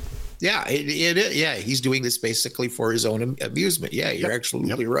 yeah, yeah, he's doing this basically for his own amusement. Yeah, you're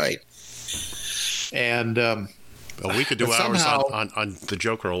absolutely right. And well, we could do hours on the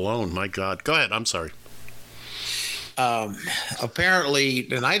Joker alone. My God. Go ahead. I'm sorry. Apparently,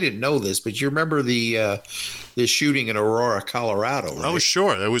 and I didn't know this, but you remember the shooting in Aurora, Colorado, right? Oh,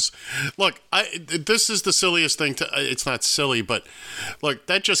 sure. There was. Look, this is the silliest thing. It's not silly, but look,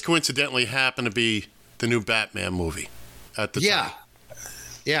 that just coincidentally happened to be the new Batman movie at the time.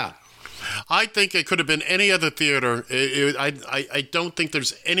 Yeah. I think it could have been any other theater. I don't think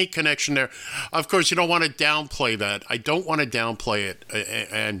there's any connection there. Of course, you don't want to downplay that. I don't want to downplay it.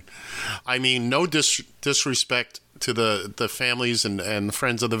 And I mean, no disrespect to the families and the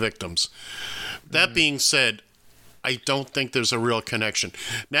friends of the victims. That being said, I don't think there's a real connection.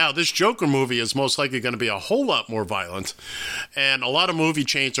 Now, this Joker movie is most likely going to be a whole lot more violent. And a lot of movie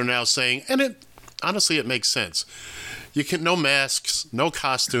chains are now saying, and it honestly, it makes sense. You can no masks, no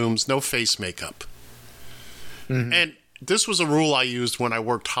costumes, no face makeup. Mm-hmm. And this was a rule I used when I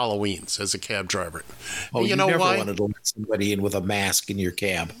worked Halloweens as a cab driver. Oh, you know never why? wanted to let somebody in with a mask in your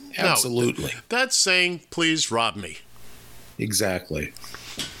cab. Absolutely. No, that's saying, please rob me. Exactly.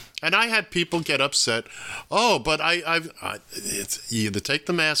 And I had people get upset. Oh, but it's you either take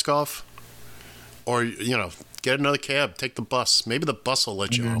the mask off or, get another cab, take the bus. Maybe the bus will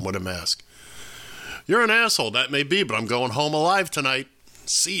let you on with a mask. You're an asshole. That may be, but I'm going home alive tonight.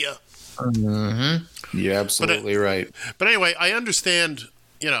 See ya. Mm-hmm. You're absolutely right. But anyway, I understand,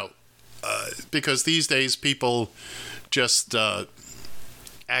 because these days people just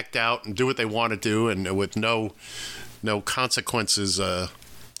act out and do what they want to do and with no consequences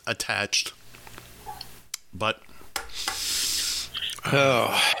attached. But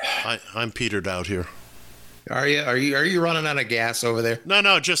I'm petered out here. Are you running out of gas over there?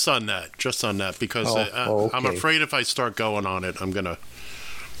 No, just on that, because okay. I'm afraid if I start going on it, I'm gonna.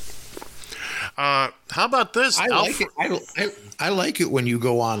 How about this? I like it. I like it when you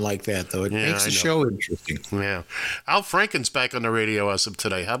go on like that, though. It makes the show interesting. Yeah, Al Franken's back on the radio as of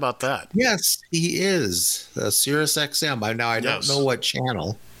today. How about that? Yes, he is. Sirius XM. I don't know what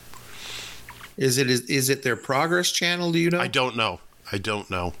channel. Is it their Progress channel? Do you know? I don't know.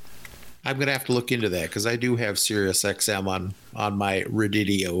 I'm going to have to look into that because I do have Sirius XM on my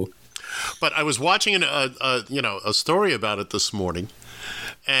Redidio. But I was watching a story about it this morning,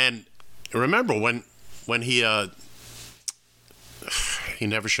 and remember when he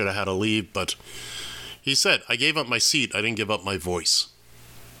never should have had to leave, but he said, "I gave up my seat. I didn't give up my voice."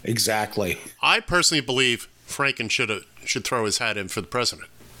 Exactly. I personally believe Franken should throw his hat in for the president.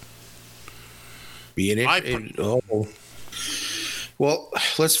 Well,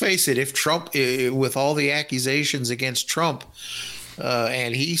 let's face it. If Trump, with all the accusations against Trump,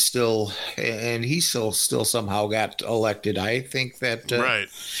 and he still somehow got elected, I think that right.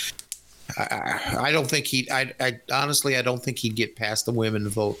 I don't think I honestly don't think he'd get past the women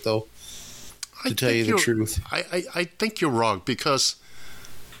vote, though. To tell you the truth, I think you're wrong because,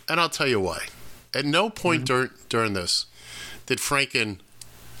 and I'll tell you why. At no point during this did Franken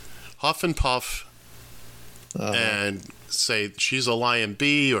huff and puff and say she's a lion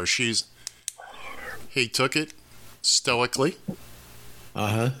bee or he took it stoically.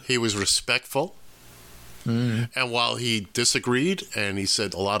 He was respectful. And while he disagreed and he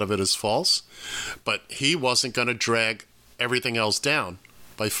said a lot of it is false, but he wasn't going to drag everything else down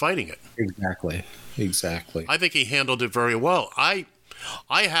by fighting it. Exactly. I think he handled it very well. I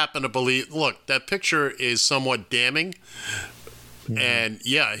happen to believe, look, that picture is somewhat damning. And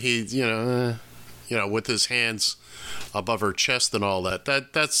yeah, he, with his hands above her chest and all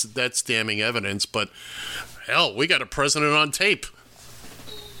that's damning evidence, but hell, we got a president on tape.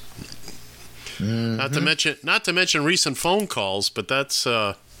 Not to mention recent phone calls, but that's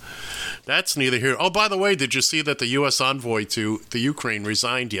neither here. Oh, by the way, did you see that the U.S. envoy to the Ukraine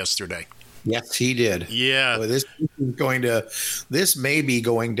resigned yesterday? Yes, he did. Yeah. Well, this may be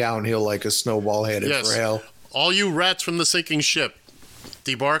going downhill like a snowball headed for hell. All you rats from the sinking ship,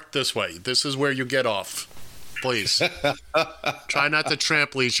 debark this way. This is where you get off. Please. Try not to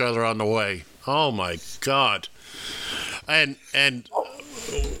trample each other on the way. Oh my God. And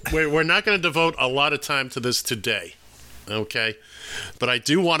we're not going to devote a lot of time to this today, okay? But I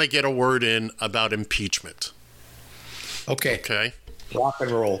do want to get a word in about impeachment. Okay. Okay? Rock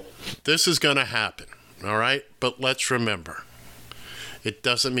and roll. This is going to happen, all right? But let's remember, it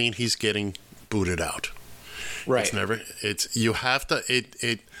doesn't mean he's getting booted out. Right. You have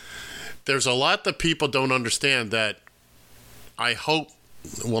to, there's a lot that people don't understand that I hope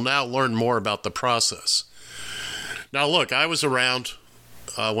will now learn more about the process. Now, look, I was around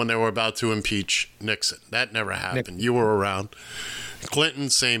when they were about to impeach Nixon. That never happened. You were around. Clinton,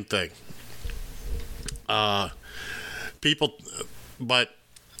 same thing. But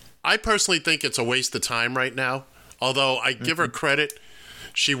I personally think it's a waste of time right now. Although I give her credit,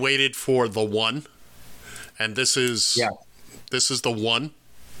 she waited for the one, and this is the one.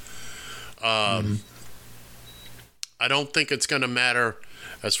 I don't think it's going to matter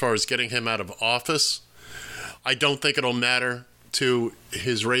as far as getting him out of office. I don't think it'll matter to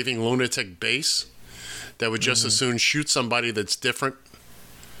his raving lunatic base that would just as soon shoot somebody that's different,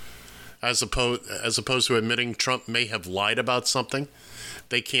 as opposed to admitting Trump may have lied about something.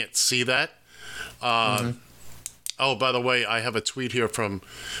 They can't see that. Oh, by the way, I have a tweet here from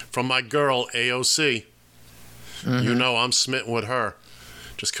my girl AOC. You know I'm smitten with her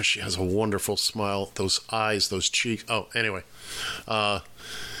just because she has a wonderful smile, those eyes, those cheeks. Oh, anyway,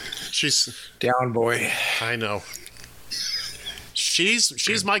 she's down, boy. I know.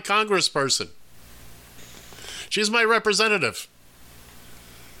 She's my congressperson. She's my representative.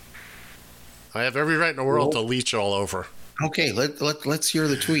 I have every right in the world to leech all over. Okay, let's hear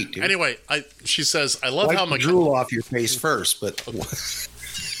the tweet, dude. Anyway, she says, I love how drool off your face first, but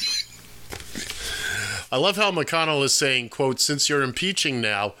I love how McConnell is saying, quote, since you're impeaching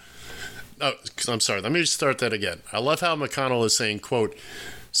now. Oh, I'm sorry. Let me just start that again. I love how McConnell is saying, quote,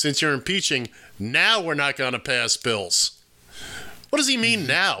 since you're impeaching, now we're not going to pass bills. What does he mean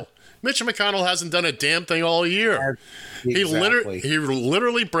now? Mitch McConnell hasn't done a damn thing all year. Exactly. He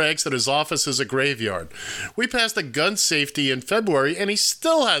literally brags that his office is a graveyard. We passed a gun safety in February, and he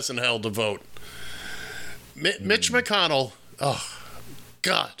still hasn't held a vote. Mitch McConnell, oh,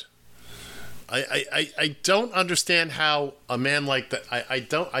 God. I don't understand how a man like that,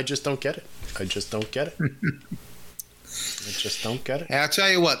 I just don't get it. I just don't get it. I just don't get it. Hey, I'll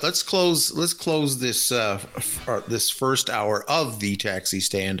tell you what. Let's close this this first hour of the Taxi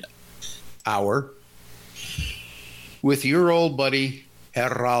Stand hour with your old buddy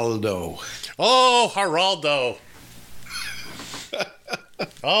Geraldo. Oh, Geraldo.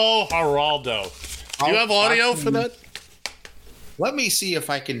 Oh, Geraldo. Do you have audio for that? Let me see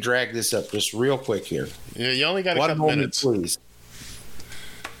if I can drag this up just real quick here. Yeah, you only got a One couple moment, minutes. please.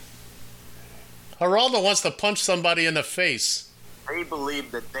 Geraldo wants to punch somebody in the face. They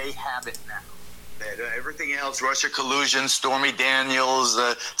believe that they have it now. That everything else, Russia collusion, Stormy Daniels,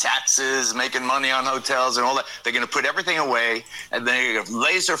 taxes, making money on hotels and all that, they're going to put everything away and they're going to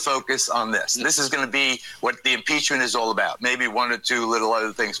laser focus on this. This is going to be what the impeachment is all about. Maybe one or two little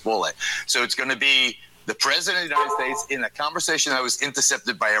other things full it. So it's going to be the president of the United States in a conversation that was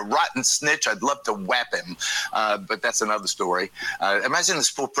intercepted by a rotten snitch. I'd love to whap him, but that's another story. Imagine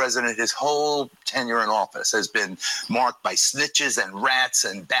this poor president, his whole tenure in office has been marked by snitches and rats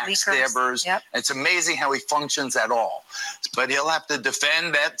and backstabbers. Yep. It's amazing how he functions at all. But he'll have to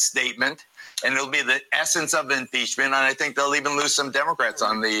defend that statement, and it'll be the essence of impeachment. And I think they'll even lose some Democrats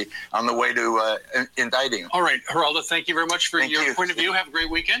on the way to indicting him. All right, Geraldo, thank you very much for your point of view. Have a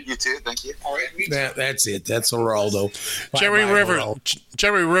great weekend. You too. Thank you. All right. That's it. That's Geraldo.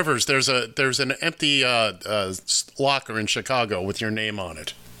 Jerry Rivers, there's an empty locker in Chicago with your name on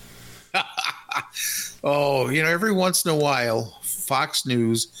it. Oh, every once in a while, Fox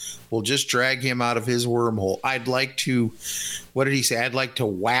News will just drag him out of his wormhole. I'd like to, what did he say? I'd like to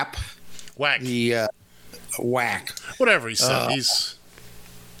whack. Whatever he said. He's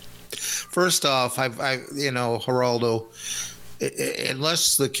first off, I Geraldo,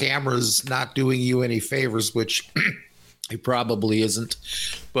 unless the camera's not doing you any favors, which he probably isn't.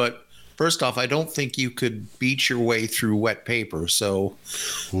 But first off, I don't think you could beat your way through wet paper. So,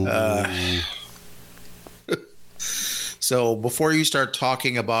 so before you start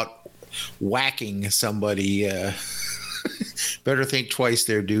talking about whacking somebody, better think twice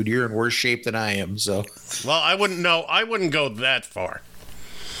there, dude. You're in worse shape than I am. So, well, I wouldn't go that far.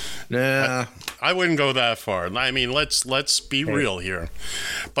 Nah, I wouldn't go that far. I mean, let's be real here.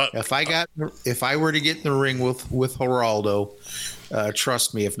 But if I were to get in the ring with Geraldo,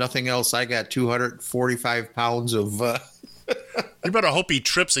 trust me, if nothing else, I got 245 pounds of. You better hope he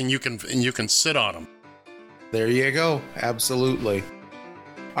trips and you can sit on him. There you go. Absolutely.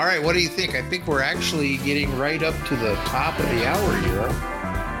 All right, what do you think? I think we're actually getting right up to the top of the hour here.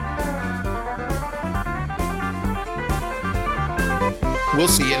 We'll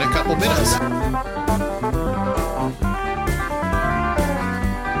see you in a couple minutes.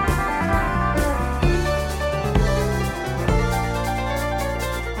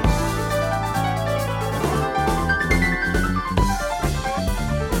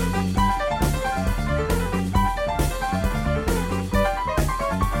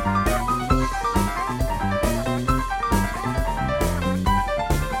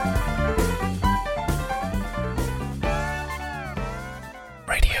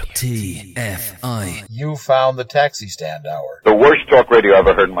 TFI. You found the Taxi Stand Hour. The worst talk radio I've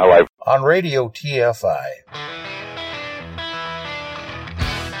ever heard in my life. On Radio TFI.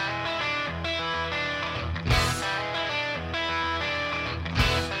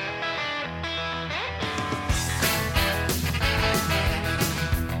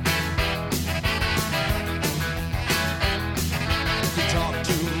 You talk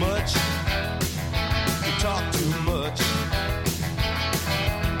too much. You talk too much.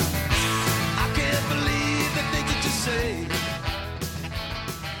 I can't believe the things that you say.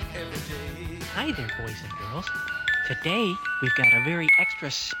 Hi there, boys and girls. Today, we've got a very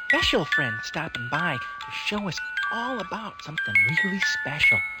extra special friend stopping by to show us all about something really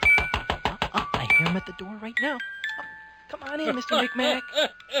special. I hear him at the door right now. Come on in, Mr. McMack.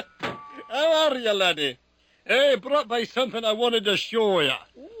 How are you, laddie? Hey, brought by something I wanted to show you.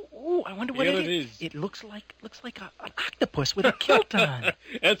 Ooh, I wonder what Here it is. It looks like an octopus with a kilt on.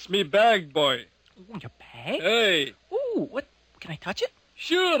 It's me bag, boy. Ooh, your bag? Hey. Ooh, what? Can I touch it?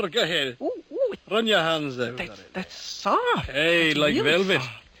 Sure, go ahead. Ooh. Run your hands out. That's soft. Hey, that's like really velvet.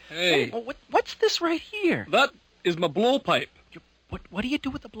 Soft. Hey. Oh, what's this right here? That is my blowpipe. What do you do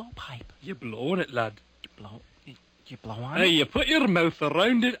with the blowpipe? You blow on it, lad. You blow on Hey, it? you put your mouth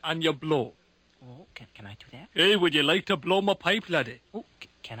around it and you blow. Oh, can I do that? Hey, would you like to blow my pipe, laddie? Oh,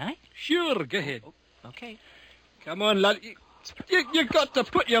 can I? Sure, go ahead. Okay. Come on, lad. You got to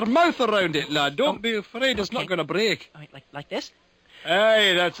put your mouth around it, lad. Don't be afraid it's not going to break. All right, like this?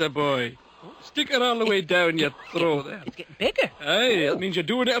 Hey, that's a boy. Stick it all the way down your throat there. It's getting bigger. Hey, that means you're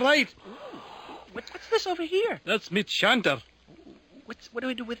doing it right. What's this over here? That's me chanter. What do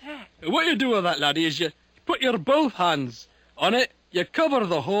I do with that? What you do with that, laddie, is you put your both hands on it, you cover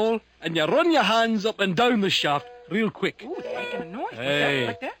the hole, and you run your hands up and down the shaft real quick. Ooh, it's making a noise. Hey.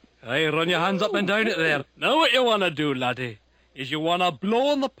 Like that? Hey, run your hands up and down it there. Now what you want to do, laddie, is you want to blow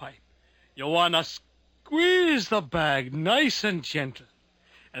on the pipe. You want to squeeze the bag nice and gentle.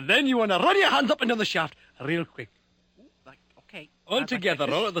 And then you want to run your hands up and down the shaft real quick. Like, okay. All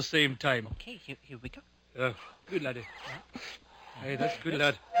together, all at the same time. Okay, here we go. Good, laddie. Hey, that's good,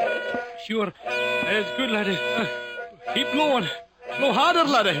 lad. Sure. Hey, it's good, laddie. Keep blowing. Blow harder,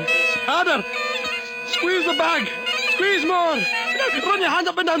 laddie. Harder. Squeeze the bag. Squeeze more. Run your hands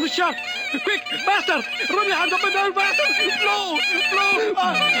up and down the shaft. Quick, faster. Run your hands up and down faster. Blow.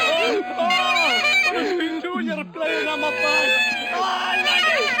 What have you been doing? You're playing on my bag.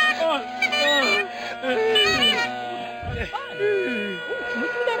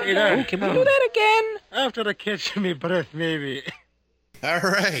 Can we do that again? After I catch me breath, maybe. All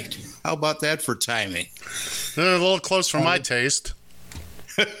right. How about that for timing? A little close for my taste.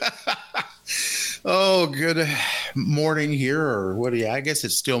 Oh, good morning here, or what do you? I guess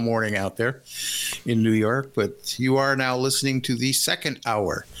it's still morning out there in New York, but you are now listening to the second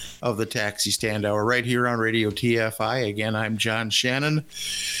hour of the Taxi Stand Hour right here on Radio TFI. Again, I'm John Shannon,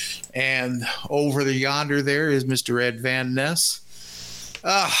 and over yonder there is Mr. Ed Van Ness.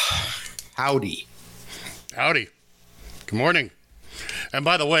 Howdy. Howdy. Good morning. And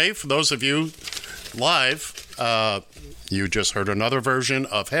by the way, for those of you live, you just heard another version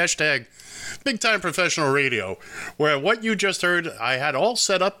of hashtag Big Time Professional Radio, where what you just heard, I had all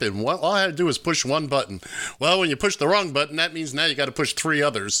set up, and all I had to do was push one button. Well, when you push the wrong button, that means now you got to push three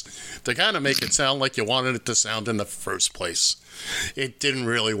others to kind of make it sound like you wanted it to sound in the first place. It didn't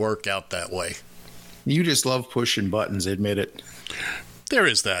really work out that way. You just love pushing buttons, admit it. There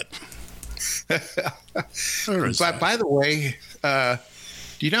is that. By the way,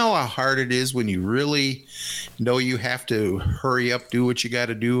 do you know how hard it is when you really know you have to hurry up, do what you got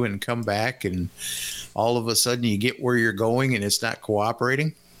to do, and come back, and all of a sudden you get where you're going and it's not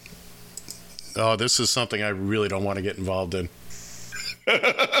cooperating? Oh, this is something I really don't want to get involved in.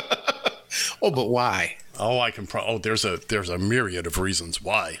 Oh, but why? Oh, I can. There's a myriad of reasons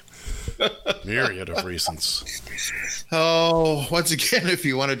why. Myriad of reasons. Oh, once again, if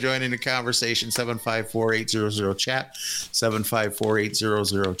you want to join in the conversation, 754-800-CHAT,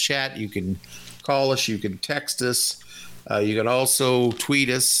 754-800-CHAT. You can call us, you can text us, you can also tweet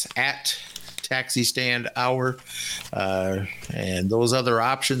us at Taxi Stand Hour, and those other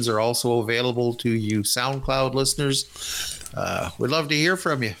options are also available to you SoundCloud listeners. We'd love to hear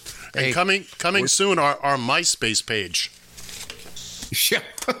from you. And hey, coming soon, our MySpace page. Yeah.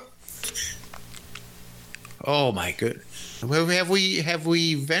 Oh my goodness. Have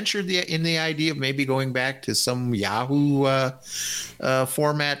we ventured in the idea of maybe going back to some Yahoo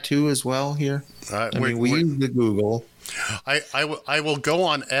format too as well here? We use the Google. I will go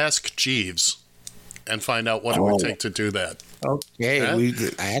on Ask Jeeves and find out what it would take to do that. Okay,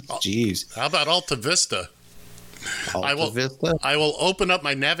 Ask Jeeves. How about Alta Vista? Alta Vista. I will open up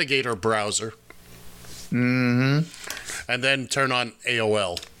my Navigator browser. Mm-hmm. And then turn on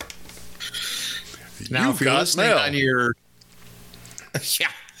AOL. Now, if you're listening on your...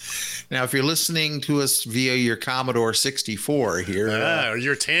 yeah. Now, if you're listening to us via your Commodore 64 here... or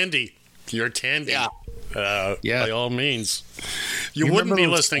your Tandy. Your Tandy. Yeah. By all means. You wouldn't be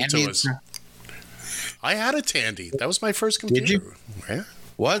listening to us. I had a Tandy. That was my first computer. Did you? Yeah.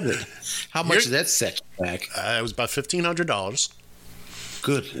 Was it? How much did that set you back? It was about $1,500.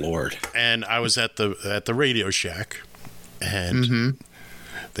 Good Lord. And I was at the Radio Shack. And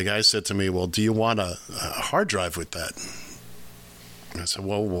the guy said to me, well, do you want a hard drive with that? And I said,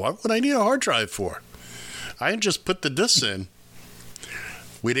 well, what would I need a hard drive for? I just put the discs in.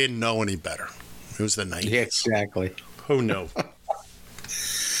 We didn't know any better. It was the 90s. Yeah, exactly. Who knew?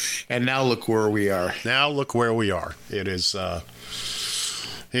 And now look where we are. It is,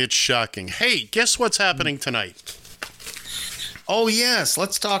 it's shocking. Hey, guess what's happening tonight? Oh, yes.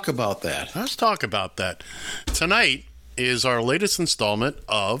 Let's talk about that. Tonight is our latest installment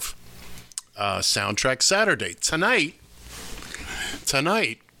of Soundtrack Saturday. Tonight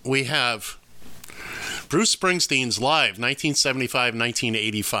we have Bruce Springsteen's live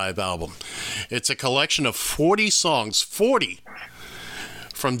 1975-1985 album. It's a collection of 40 songs, 40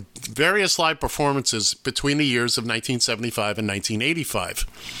 from various live performances between the years of 1975 and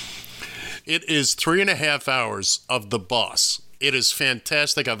 1985. It is 3.5 hours of the boss. It is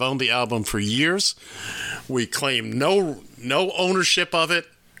fantastic. I've owned the album for years. We claim no ownership of it.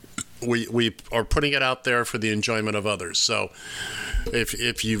 We are putting it out there for the enjoyment of others. So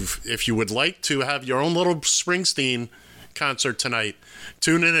if you would like to have your own little Springsteen concert tonight,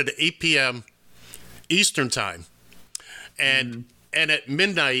 tune in at 8 p.m. Eastern time, and at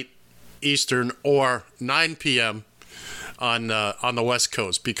midnight Eastern or 9 p.m. on the West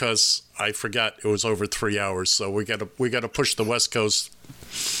Coast, because I forgot it was over 3 hours. So we got to push the West Coast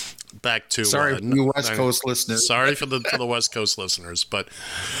back to. Sorry for you West Coast listeners. Sorry for the West Coast listeners, but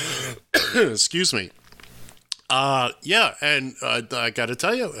excuse me. I got to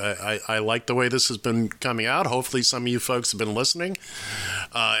tell you, I like the way this has been coming out. Hopefully some of you folks have been listening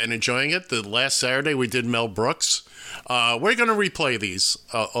and enjoying it. The last Saturday we did Mel Brooks. We're going to replay these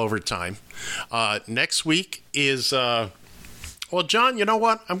over time. Next week is, well, John, you know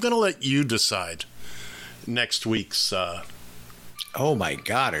what? I'm going to let you decide next week's. Oh my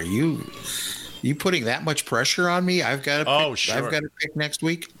God, are you putting that much pressure on me? I've got to. Sure. I've got to pick next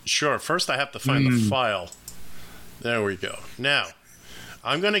week. Sure. First, I have to find the file. There we go. Now,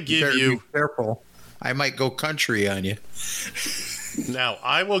 I'm going to give you. Be careful. I might go country on you. Now,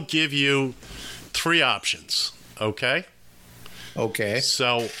 I will give you 3 options. Okay. Okay.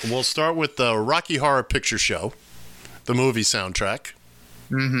 So we'll start with the Rocky Horror Picture Show, the movie soundtrack.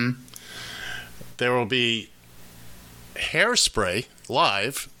 Mm-hmm. There will be Hairspray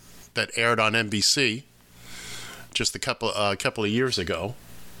live that aired on NBC just a couple of years ago.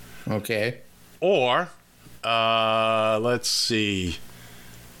 Okay. Or let's see,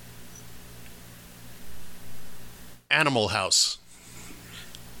 Animal House.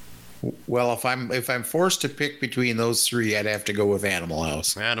 Well, if I'm forced to pick between those 3, I'd have to go with Animal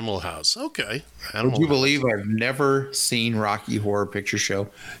House. Animal House. Okay. Would you believe I've never seen Rocky Horror Picture Show?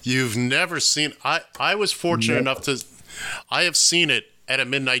 You've never seen? I was fortunate enough to. I have seen it at a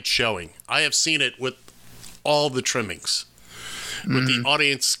midnight showing. I have seen it with all the trimmings, with the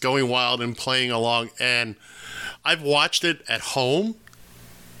audience going wild and playing along. And I've watched it at home,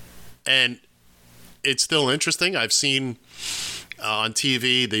 and it's still interesting. I've seen on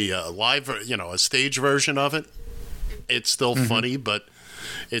TV the live, a stage version of it. It's still funny, but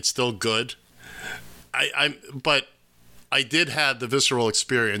it's still good. But I did have the visceral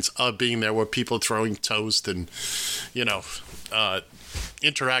experience of being there with people throwing toast and,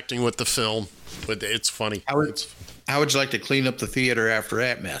 interacting with the film. But it's funny. How would you like to clean up the theater after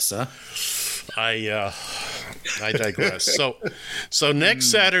that mess, huh? I digress. So next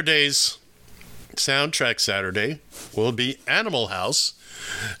Saturday's Soundtrack Saturday will be Animal House,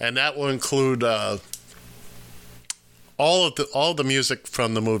 and that will include all of the music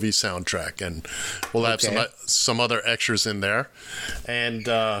from the movie soundtrack, and we'll have some other extras in there, and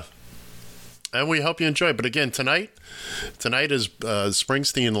we hope you enjoy. But again, tonight is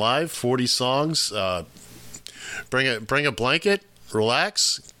Springsteen live, 40 songs. Bring a blanket,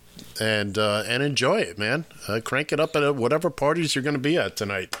 relax, and enjoy it, man. Crank it up at whatever parties you're going to be at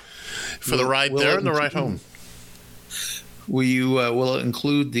tonight for the ride there and the ride home. Will it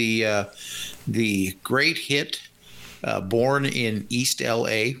include the great hit Born in East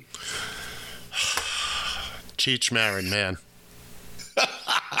L.A.? Cheech Marin, man.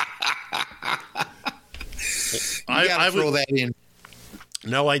 You gotta throw that in.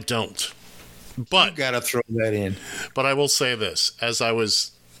 No, I don't. But you gotta throw that in. But I will say this: as I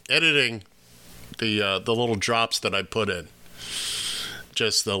was editing the little drops that I put in,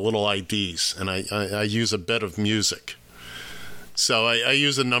 just the little IDs, and I use a bit of music. So I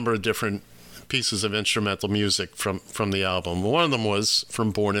use a number of different pieces of instrumental music from the album. One of them was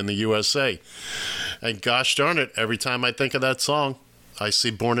from Born in the USA. And gosh darn it, every time I think of that song, I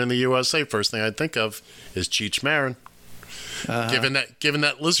see Born in the USA. First thing I think of is Cheech Marin. Given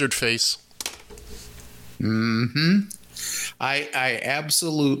that lizard face. Mm-hmm. I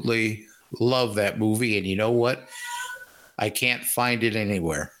absolutely love that movie, and you know what? I can't find it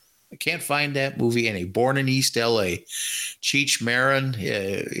anywhere. I can't find that movie any. Born in East LA. Cheech Marin,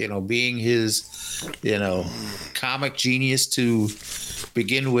 being his, comic genius to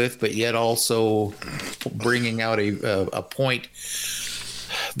begin with, but yet also bringing out a point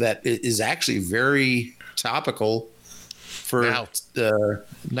that is actually very topical for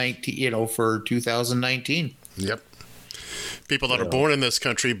for 2019. Yep. People that are born in this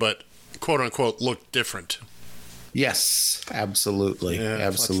country, but quote unquote look different. Yes, absolutely. Yeah,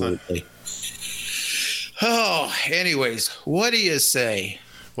 absolutely. Oh, anyways, what do you say?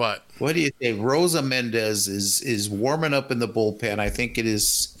 What do you say? Rosa Mendez is warming up in the bullpen. I think it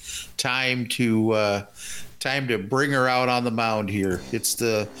is time to bring her out on the mound here. It's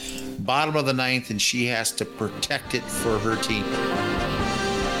the bottom of the ninth, and she has to protect it for her team.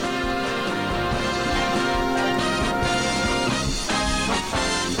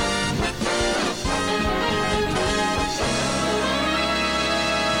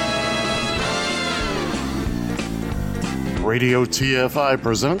 Radio TFI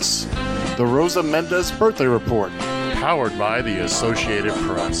presents the Rosa Mendez Birthday Report, powered by the Associated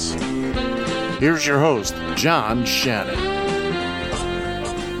Press. Here's your host, John Shannon.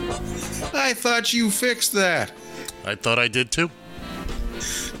 I thought you fixed that. I thought I did too.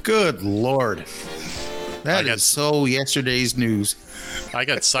 Good Lord. That is so yesterday's news. I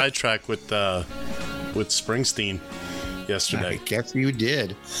got sidetracked with Springsteen yesterday. I guess you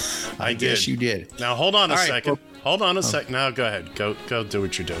did. I guess you did. Now hold on a second. Hold on a sec. Now go ahead. Go do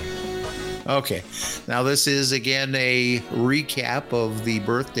what you're doing. Okay. Now this is again a recap of the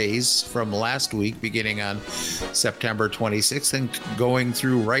birthdays from last week, beginning on September 26th and going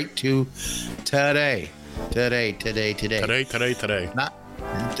through right to today. Today.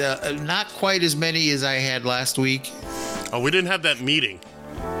 Not quite as many as I had last week. Oh, we didn't have that meeting.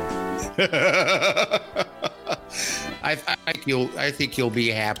 I think you'll be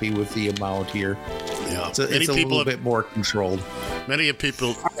happy with the amount here. Yeah, it's a little bit more controlled. Many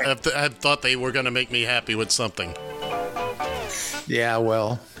people have thought they were going to make me happy with something. Yeah,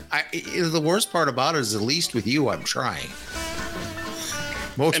 well, the worst part about it is, at least with you, I'm trying.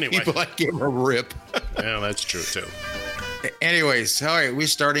 Most people, I give a rip. Yeah, that's true too. Anyways, all right, we're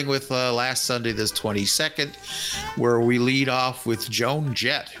starting with last Sunday, this 22nd, where we lead off with Joan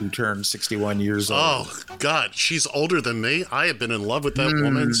Jett, who turned 61 years old. Oh, God, she's older than me. I have been in love with that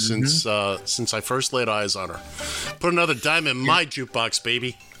woman since I first laid eyes on her. Put another dime in my jukebox,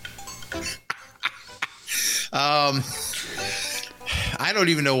 baby. I don't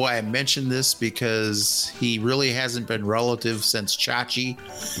even know why I mentioned this, because he really hasn't been relative since Chachi.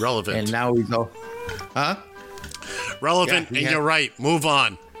 Relevant. And now we go, huh? Relevant, and you're right. Move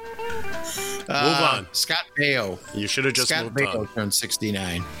on. Move on. Scott Baio. You should have just moved on. Scott Baio turned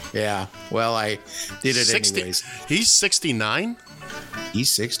 69. Yeah. Well, I did it anyways. He's 69? He's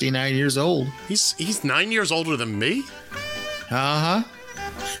 69 years old. He's 9 years older than me? Uh-huh.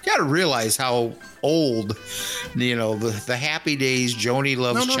 You got to realize how old, the Happy Days, Joni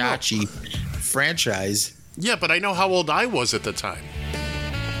Loves Chachi franchise. Yeah, but I know how old I was at the time.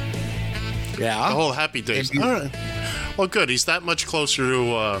 Yeah. The whole Happy Days. All right. Well, good. He's that much closer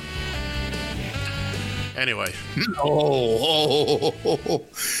to... Anyway. Oh,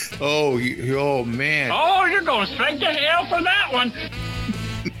 man. Oh, you're going straight to hell for that one.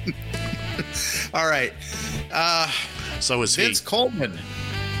 All right. So is Vince Coleman,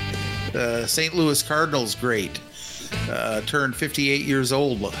 St. Louis Cardinals great, turned 58 years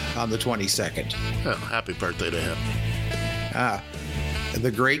old on the 22nd. Well, happy birthday to him. The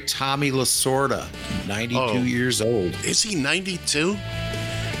great Tommy Lasorda, 92 years old. Is he 92?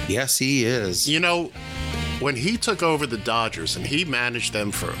 Yes, he is. When he took over the Dodgers and he managed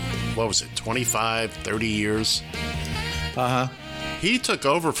them for, 25, 30 years? Uh-huh. He took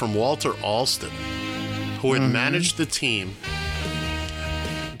over from Walter Alston, who had managed the team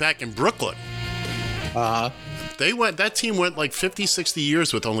back in Brooklyn. Uh-huh. That team went like 50, 60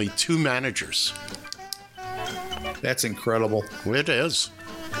 years with only 2 managers. That's incredible. It is.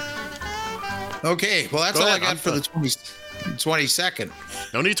 Okay, well, that's Go all ahead, I got I'm for the done. 22nd.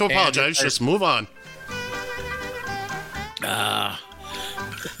 No need to apologize. Just move on.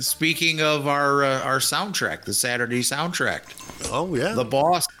 Speaking of our soundtrack, the Saturday soundtrack. Oh yeah,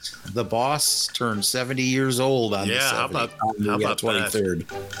 The Boss turned 70 years old on the 23rd.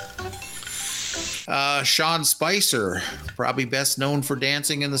 Sean Spicer, probably best known for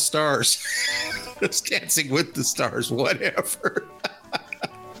Dancing in the Stars. It's Dancing with the Stars, whatever.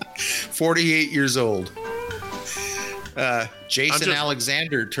 48 years old. Jason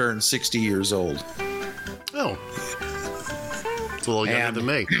Alexander turned 60 years old. Oh, it's a little younger than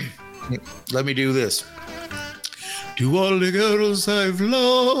me. Let me do this. To all the girls I've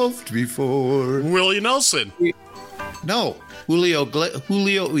loved before. Willie Nelson. No, Julio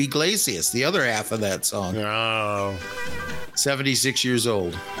Iglesias, the other half of that song. Oh. 76 years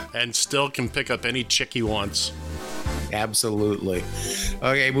old. And still can pick up any chick he wants. Absolutely.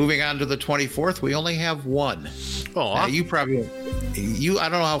 Okay, moving on to the 24th. We only have one. Oh, I don't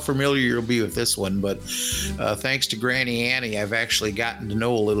know how familiar you'll be with this one, but thanks to Granny Annie, I've actually gotten to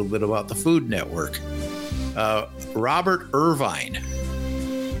know a little bit about the Food Network. Robert Irvine.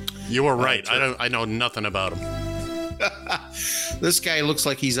 You were right. I know nothing about him. This guy looks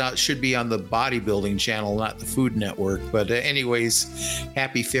like should be on the bodybuilding channel, not the Food Network. But anyways,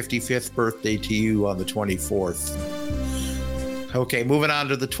 happy 55th birthday to you on the 24th. Okay, moving on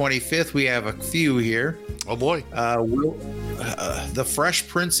to the 25th, we have a few here. Oh boy. The Fresh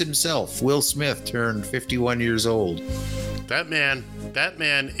Prince himself, Will Smith, turned 51 years old. That man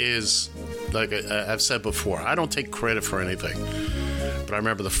is, like I've said before, I don't take credit for anything. But I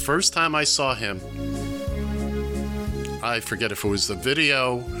remember the first time I saw him, I forget if it was the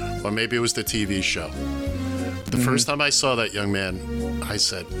video or maybe it was the TV show. The first time I saw that young man, I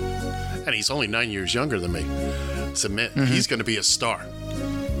said, and he's only 9 years younger than me, I said, man, he's going to be a star.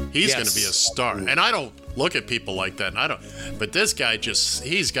 He's going to be a star. And I don't look at people like that. But this guy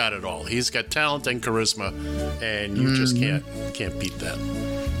he's got it all. He's got talent and charisma, and you just can't beat that.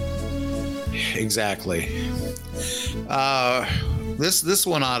 Exactly. This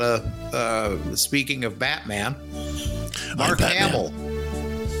one ought to, speaking of Batman, Mark Hamill.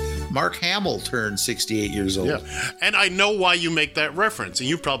 Mark Hamill turned 68 years old. Yeah. And I know why you make that reference, and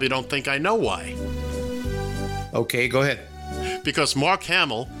you probably don't think I know why. Okay, go ahead. Because Mark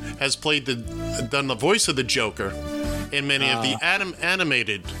Hamill has done the voice of the Joker in many of the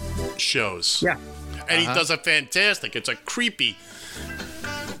animated shows. Yeah. And he does a fantastic. It's a creepy.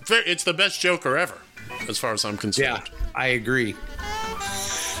 It's the best Joker ever, as far as I'm concerned. Yeah, I agree.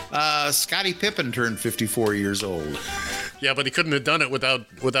 Scottie Pippen turned 54 years old. Yeah, but he couldn't have done it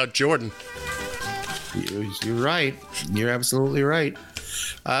without Jordan. You're right. You're absolutely right.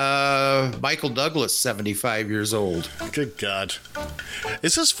 Michael Douglas, 75 years old. Good God.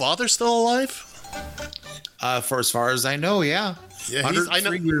 Is his father still alive? For as far as I know, yeah.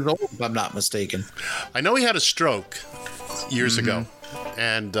 103 years old, if I'm not mistaken. I know he had a stroke years ago.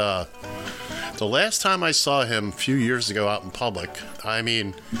 And the last time I saw him a few years ago out in public, I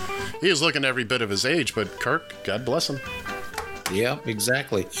mean, he was looking every bit of his age, but Kirk, God bless him. Yeah,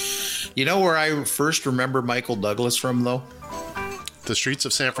 exactly. You know where I first remember Michael Douglas from, though? The streets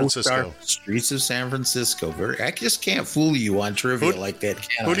of San Francisco. Streets of San Francisco. I just can't fool you on trivia like that,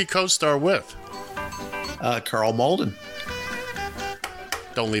 can I? Who'd he co-star with? Carl Malden.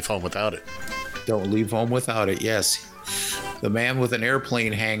 Don't Leave Home Without It. Don't Leave Home Without It, yes. The man with an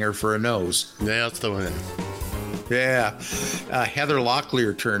airplane hanger for a nose. Yeah, that's the one. Yeah. Heather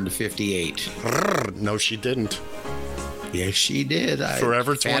Locklear turned 58. No, she didn't. Yes, she did.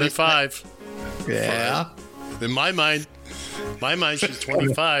 Forever 25. Yeah. In my mind, she's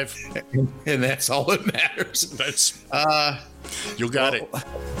 25. And that's all that matters. You got it.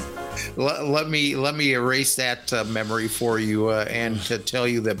 Let me erase that memory for you and to tell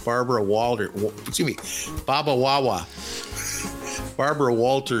you that Barbara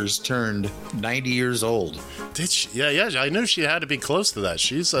Walters turned 90 years old. Did she? Yeah. I knew she had to be close to that.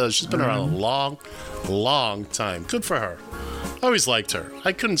 She's been around a long time. Good for her. I always liked her.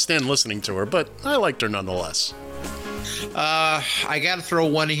 I couldn't stand listening to her, but I liked her nonetheless. I got to throw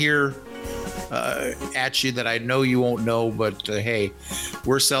one here at you that I know you won't know, but hey,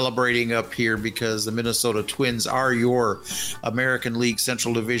 we're celebrating up here because the Minnesota Twins are your American League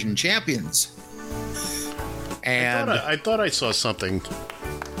Central Division champions. And I thought I saw something.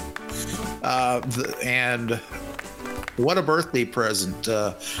 And what a birthday present.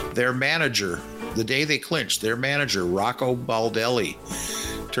 Their manager, the day they clinched, their manager, Rocco Baldelli,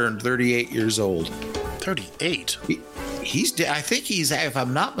 turned 38 years old. 38? I think he's, if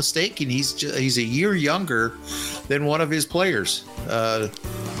I'm not mistaken, he's a year younger than one of his players.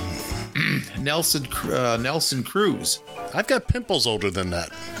 Nelson Cruz. I've got pimples older than that.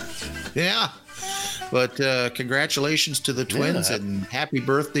 Yeah. But congratulations to the twins and happy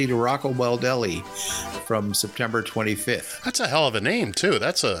birthday to Rocco Baldelli from September 25th. That's a hell of a name too.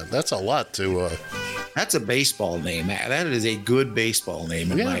 That's a lot to. That's a baseball name. That is a good baseball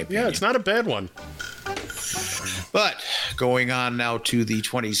name in my opinion. Yeah, it's not a bad one. But going on now to the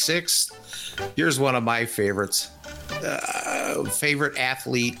 26th, here's one of my favorites. Favorite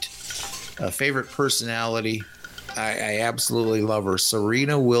athlete, favorite personality. I absolutely love her,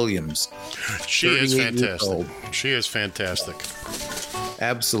 Serena Williams. She is fantastic. She is fantastic.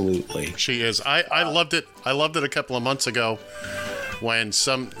 Absolutely. She is. I loved it. I loved it a couple of months ago when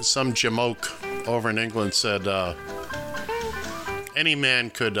some jamoke over in England said any man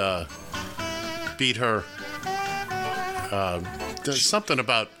could beat her. There's something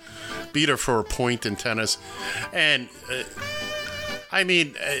about beat her for a point in tennis, and I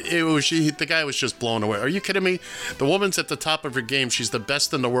mean, the guy was just blown away. Are you kidding me? The woman's at the top of her game. She's the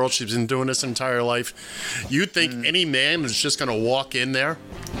best in the world. She's been doing this entire life. You think any man is just going to walk in there?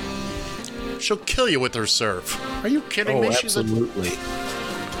 She'll kill you with her serve. Are you kidding me? Absolutely.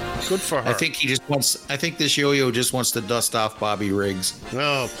 Good for her. I think this yo-yo just wants to dust off Bobby Riggs.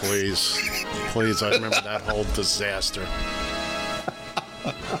 Oh, please. Please, I remember that whole disaster.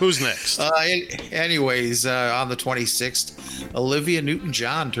 Who's next? Anyways, on the 26th, Olivia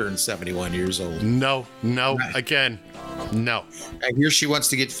Newton-John turned 71 years old. No, again, no. I hear she wants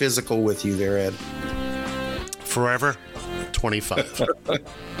to get physical with you there, Ed. Forever 25.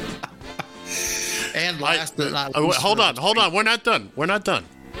 And last but not least... Hold on. We're not done.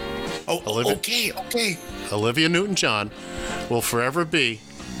 Oh, Olivia, okay. Olivia Newton-John will forever be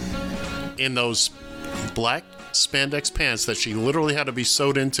in those black spandex pants that she literally had to be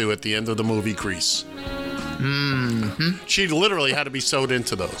sewed into at the end of the movie Grease. Mm-hmm. She literally had to be sewed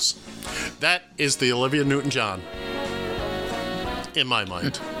into those. That is the Olivia Newton-John in my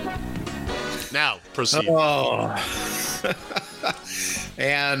mind. Now, proceed. Oh.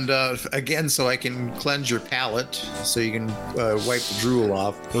 And again, so I can cleanse your palate, so you can wipe the drool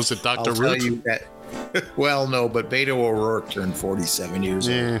off. Was it Dr. I'll Root? tell you that. Well, no, but Beto O'Rourke turned 47 years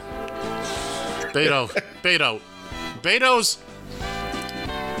old.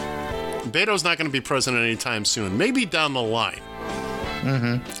 Beto's not going to be president anytime soon. Maybe down the line.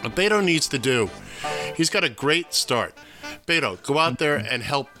 Mm-hmm. What Beto needs to do, he's got a great start. Beto, go out there and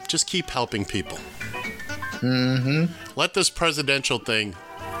help. Just keep helping people. Mm-hmm. Let this presidential thing,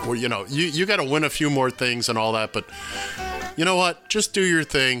 well, you got to win a few more things and all that, but you know what? Just do your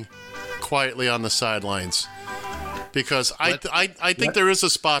thing quietly on the sidelines. Because I think there is a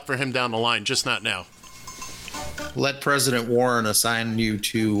spot for him down the line, just not now. Let President Warren assign you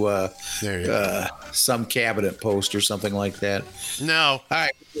to some cabinet post or something like that. No. All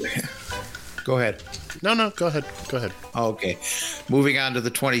right. Go ahead. No, go ahead. Okay. Moving on to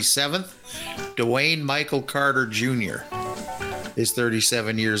the 27th, Dwayne Michael Carter Jr. is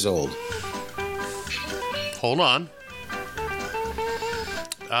 37 years old. Hold on.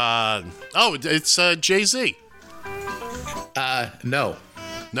 It's Jay-Z. No.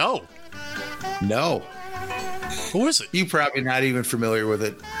 Who is it? You're probably not even familiar with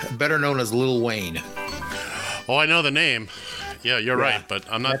it. Better known as Lil Wayne. Oh, I know the name. Yeah, you're right, but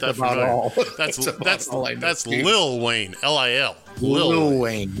I'm not that familiar. All. That's Lil Wayne, L-I-L. Lil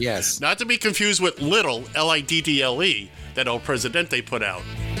Wayne, yes. Not to be confused with Little, L-I-D-D-L-E, that El Presidente put out.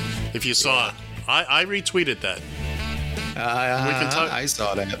 If you saw it, I retweeted that. I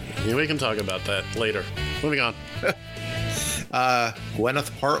saw that. Yeah, we can talk about that later. Moving on. Gwyneth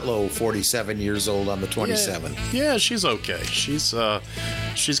Paltrow, 47 years old on the 27th. Yeah, she's okay. She's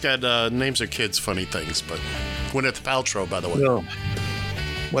got names of kids, funny things, but Gwyneth Paltrow, by the way. No.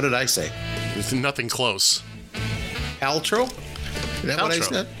 What did I say? It's nothing close. Paltrow? Is that what I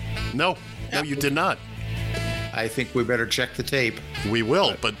said? No, you did not. I think we better check the tape. We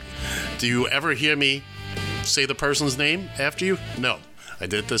will, but do you ever hear me say the person's name after you? No. I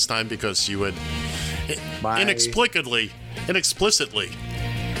did it this time because you would inexplicably.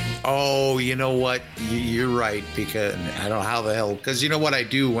 Oh, you know what? You're right, because I don't know how the hell. Because you know what I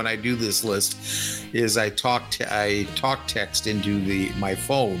do when I do this list is I talk text into my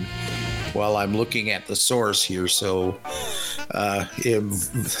phone while I'm looking at the source here. So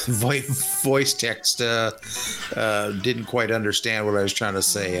voice text didn't quite understand what I was trying to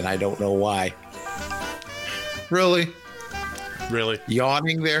say, and I don't know why. Really?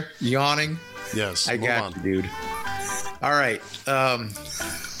 Yawning there? Yawning? Yes. I got you, dude. All right.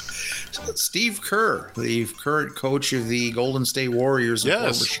 Steve Kerr, the current coach of the Golden State Warriors, and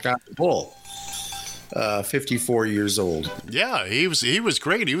former Chicago Bull. 54 years old. Yeah, he was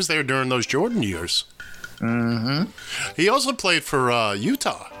great. He was there during those Jordan years. Mm-hmm. He also played for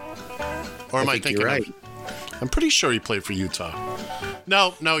Utah. Or am I thinking you're right? I'm pretty sure he played for Utah.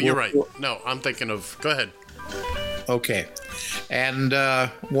 No, you're right. No, I'm thinking of. Go ahead. Okay. And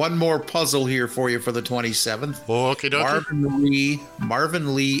one more puzzle here for you for the 27th. Okay,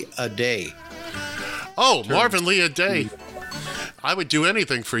 Marvin Lee a day. Oh, Marvin Lee a day. I would do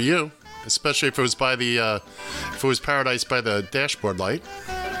anything for you, especially if it was Paradise by the Dashboard Light.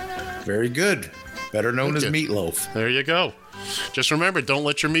 Very good. Better known as Meatloaf. There you go. Just remember, don't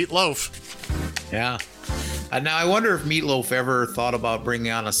let your meat loaf. Yeah. Now I wonder if Meatloaf ever thought about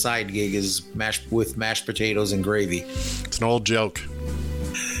bringing on a side gig with mashed potatoes and gravy. It's an old joke.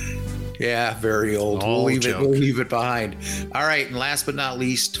 Yeah, very old. We'll leave it behind. All right, and last but not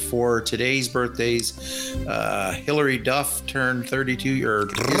least, for today's birthdays, Hillary Duff turned 32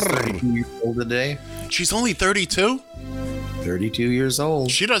 years old today. She's only 32? 32 years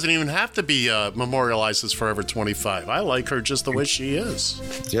old. She doesn't even have to be memorialized as Forever 25. I like her just the way she is.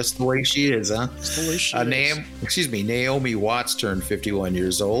 Just the way she is, huh? Just the way she is. Naomi Watts turned 51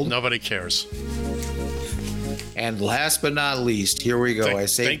 years old. Nobody cares. And last but not least, here we go. I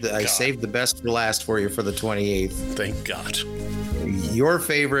saved the best for last for you for the 28th. Thank God. Your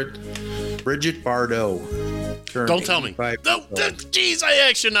favorite, Bridget Bardot. Don't tell me. No, geez, I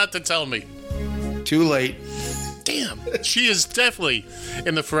asked you not to tell me. Too late. Damn. She is definitely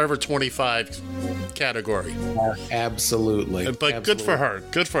in the Forever 25 category. Absolutely. But good for her.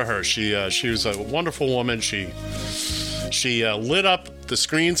 Good for her. She was a wonderful woman. She lit up the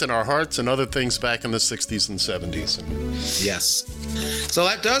screens in our hearts and other things back in the 60s and 70s. Yes. So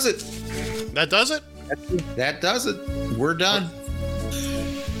that does it. That does it? That does it. We're done.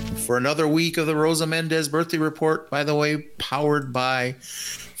 For another week of the Rosa Mendez Birthday Report, by the way, powered by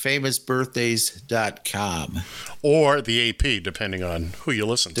famousbirthdays.com. Or the AP, depending on who you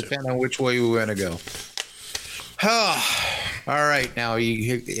listen to. Depending on which way we want to go. All right. Now,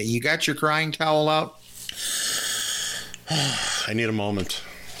 you got your crying towel out? I need a moment.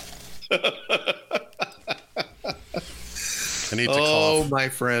 I need to cough. Oh, my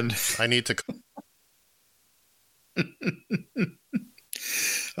friend. I need to.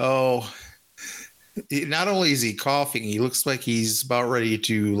 Oh, not only is he coughing, he looks like he's about ready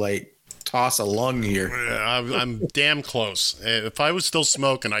to toss a lung here. I'm damn close. If I was still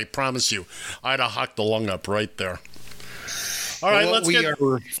smoking, I promise you, I'd have hocked the lung up right there. All right, let's get.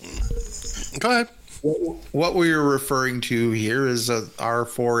 Go ahead. What we are referring to here is our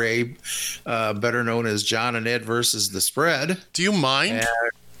 4A, better known as John and Ed versus the Spread. Do you mind?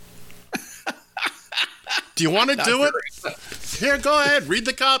 Do you want to do it? Here, go ahead. Read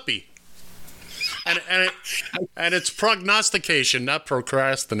the copy. And it's prognostication, not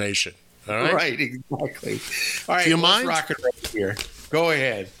procrastination. All right? Right, exactly. All right, do you mind? Rock and roll here. Go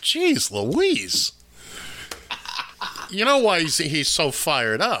ahead. Jeez Louise. You know why he's so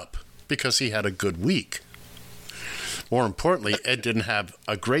fired up? Because he had a good week. More importantly, Ed didn't have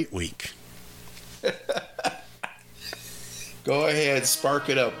a great week. Go ahead, spark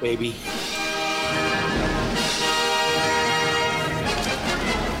it up, baby.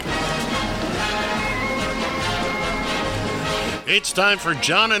 It's time for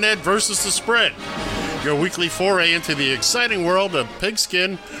John and Ed versus the Spread, your weekly foray into the exciting world of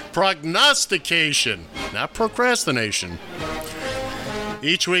pigskin prognostication, not procrastination.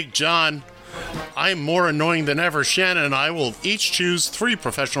 Each week, John, I'm more annoying than ever, Shannon and I will each choose 3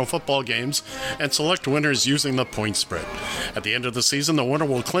 professional football games and select winners using the point spread. At the end of the season, the winner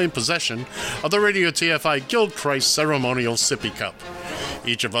will claim possession of the Radio TFI Gilchrist Ceremonial Sippy Cup.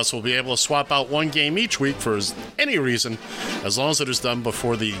 Each of us will be able to swap out one game each week for any reason, as long as it is done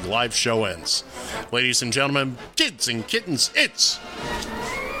before the live show ends. Ladies and gentlemen, kids and kittens, it's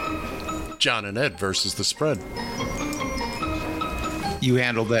John and Ed versus the Spread. You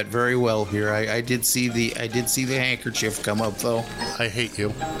handled that very well here. I did see the handkerchief come up though. I hate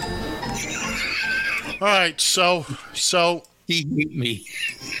you. All right, so he hate me.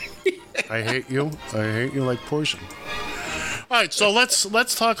 I hate you. I hate you like poison. All right, so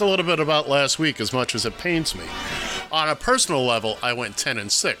let's talk a little bit about last week, as much as it pains me. On a personal level, I went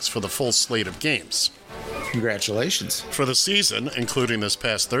 10-6 for the full slate of games. Congratulations. For the season, including this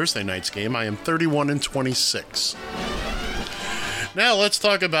past Thursday night's game, I am 31-26. Now let's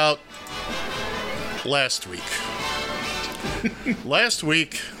talk about last week. Last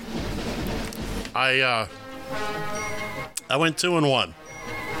week, I went 2-1.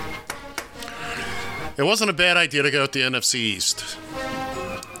 It wasn't a bad idea to go with the NFC East.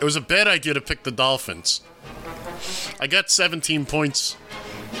 It was a bad idea to pick the Dolphins. I got 17 points.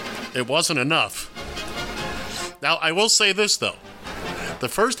 It wasn't enough. Now, I will say this, though. The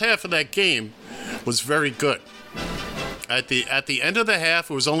first half of that game was very good. At the end of the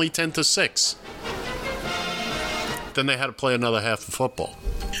half, it was only 10-6. Then they had to play another half of football.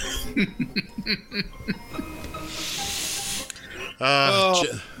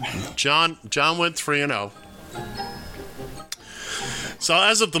 John went 3-0. So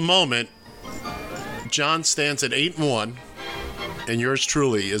as of the moment, John stands at 8-1, and yours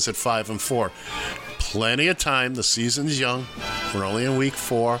truly is at 5-4. Plenty of time. The season's young. We're only in week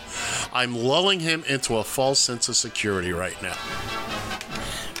 4. I'm lulling him into a false sense of security right now.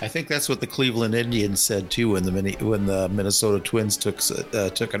 I think that's what the Cleveland Indians said too when the Minnesota Twins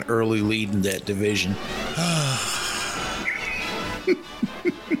took an early lead in that division.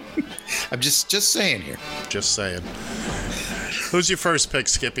 I'm just saying here. Just saying. Who's your first pick,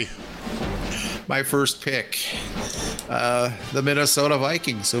 Skippy? My first pick, the Minnesota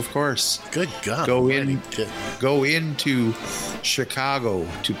Vikings, of course. Good God! Go into Chicago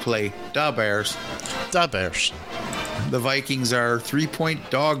to play the Bears. The Bears. The Vikings are 3-point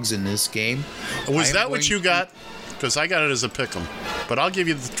dogs in this game. Was that what you got? Because I got it as a pick'em, but I'll give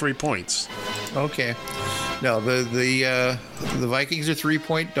you the 3 points. Okay. No, the Vikings are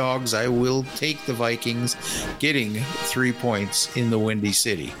 3-point dogs. I will take the Vikings getting 3 points in the Windy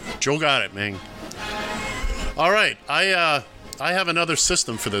City. Joe got it, man. All right, I have another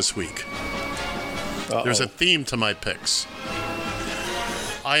system for this week. Uh-oh. There's a theme to my picks.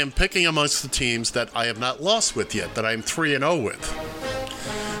 I am picking amongst the teams that I have not lost with yet, that I'm 3-0 with.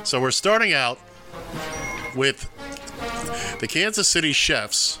 So we're starting out with the Kansas City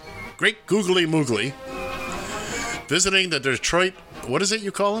Chefs, great googly moogly, visiting the Detroit, what is it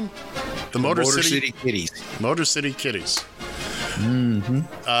you call them? The Motor City Kitties. Motor City Kitties.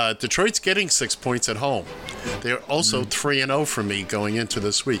 Mm-hmm. Detroit's getting 6 points at home. They're also 3-0 for me going into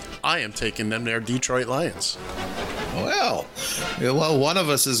this week. I am taking them their Detroit Lions. Well, one of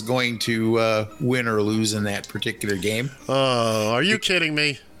us is going to win or lose in that particular game. Oh, are you kidding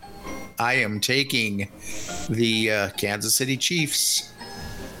me? I am taking the Kansas City Chiefs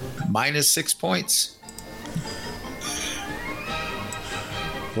minus 6 points.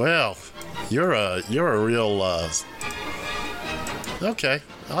 Well, you're a real. Okay,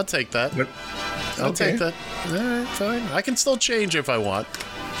 I'll take that. I'll take that. All right, fine. I can still change if I want.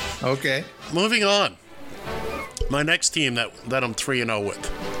 Okay. Moving on. My next team that I'm 3-0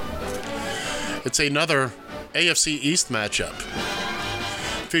 with. It's another AFC East matchup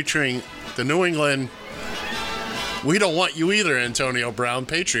featuring the New England, we don't want you either, Antonio Brown,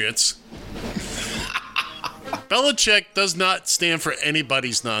 Patriots. Belichick does not stand for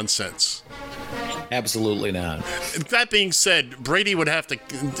anybody's nonsense. Absolutely not. That being said, Brady would have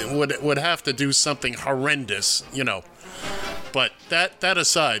to do something horrendous, you know. But that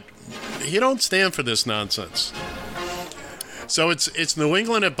aside, he don't stand for this nonsense. So it's New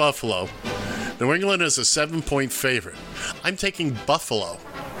England at Buffalo. New England is a 7-point favorite. I'm taking Buffalo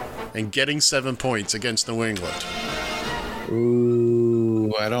and getting 7 points against New England.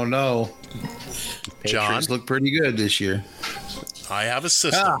 Ooh, I don't know. John, Patriots look pretty good this year. I have a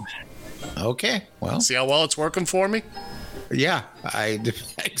system. Okay, well. See how well it's working for me? Yeah,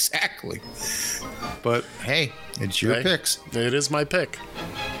 exactly. But, hey, it's your picks. It is my pick.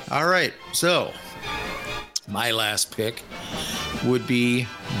 All right, so my last pick would be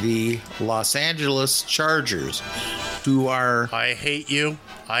the Los Angeles Chargers, who are... I hate you.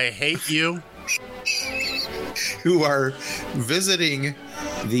 Who are visiting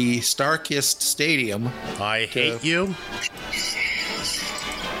the Starkist Stadium. I hate you.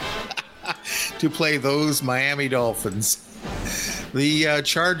 To play those Miami Dolphins. The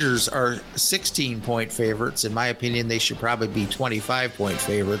Chargers are 16-point favorites. In my opinion, they should probably be 25-point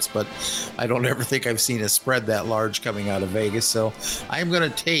favorites, but I don't ever think I've seen a spread that large coming out of Vegas, so I'm going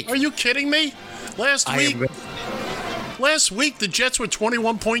to take... Are you kidding me? Last week, the Jets were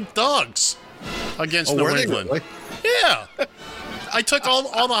 21-point dogs against New England. Really? Yeah. I took all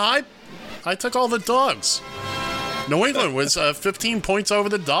the hype. I took all the dogs. New England was 15 points over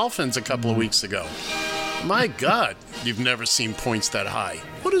the Dolphins a couple of weeks ago. My God, you've never seen points that high.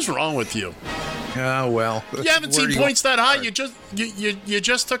 What is wrong with you? Well. You haven't seen points that high. You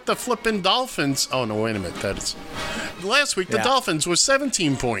just took the flipping Dolphins. Oh no, wait a minute. That's last week. The Dolphins was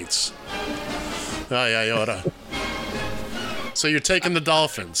 17 points. So you're taking the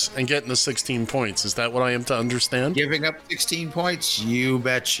Dolphins and getting the 16 points. Is that what I am to understand? Giving up 16 points? You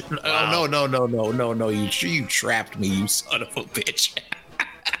betcha. Wow. No. You trapped me, you son of a bitch.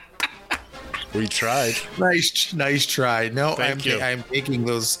 We tried. Nice try. No, Thank you. I'm taking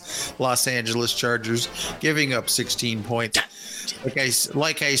those Los Angeles Chargers, giving up 16 points.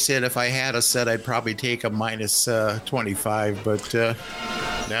 Like I said, if I had a set, I'd probably take a minus 25. But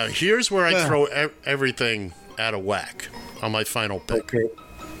now here's where I throw everything out of whack on my final pick.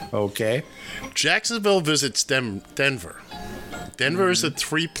 Okay. Jacksonville visits Denver. Denver is a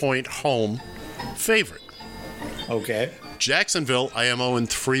 3-point home favorite. Okay. Jacksonville, I am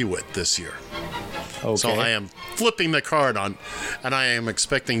 0-3 with this year. Okay. So I am flipping the card on, and I am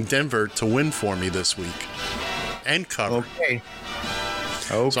expecting Denver to win for me this week and cover. Okay.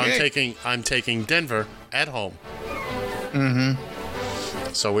 So I'm taking Denver at home.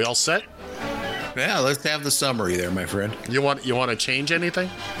 Mm-hmm. So we all set? Yeah, let's have the summary there, my friend. You want to change anything?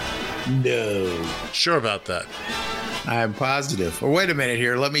 No. Sure about that? I'm positive. Well, wait a minute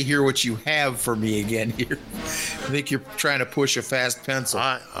here. Let me hear what you have for me again here. I think you're trying to push a fast pencil.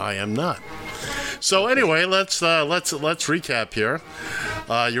 I am not. So anyway, let's recap here.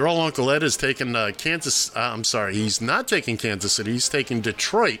 Your old Uncle Ed is taking Kansas. I'm sorry, he's not taking Kansas City. He's taking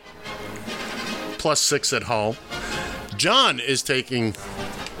Detroit +6 at home. John is taking.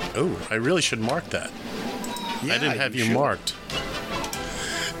 Oh, I really should mark that. Yeah, I didn't have you marked.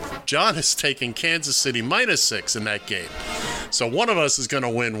 John is taking Kansas City -6 in that game. So one of us is going to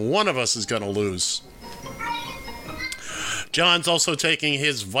win, one of us is going to lose. John's also taking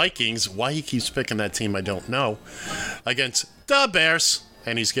his Vikings. Why he keeps picking that team, I don't know. Against the Bears.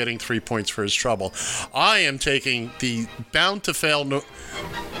 And he's getting 3 points for his trouble. I am taking the bound-to-fail...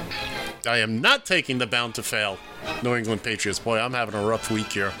 I am not taking the bound-to-fail New England Patriots. Boy, I'm having a rough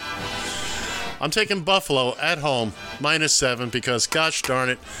week here. I'm taking Buffalo at home, -7, because, gosh darn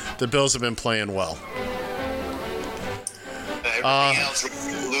it, the Bills have been playing well. Everything else,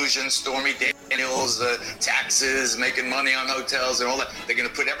 collusion, Stormy Daniels, taxes, making money on hotels and all that, they're going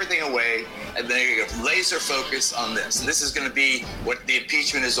to put everything away, and they're going to laser focus on this. And this is going to be what the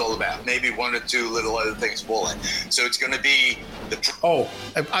impeachment is all about. Maybe one or two little other things fall in. So it's going to be the... Oh,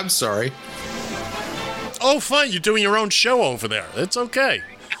 I'm sorry. Oh, fine. You're doing your own show over there. It's okay.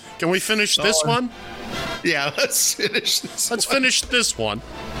 Can we finish this one? Yeah, let's finish this Let's finish this one.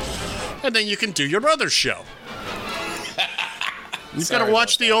 And then you can do your other show. You've got to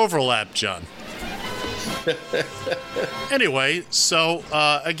watch the overlap, John. Anyway, so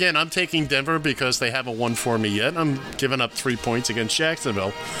again, I'm taking Denver because they haven't won for me yet. I'm giving up 3 points against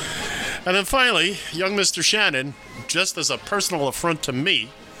Jacksonville. And then finally, young Mr. Shannon, just as a personal affront to me,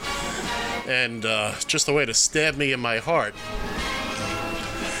 and just a way to stab me in my heart,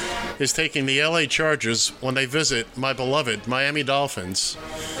 is taking the LA Chargers when they visit my beloved Miami Dolphins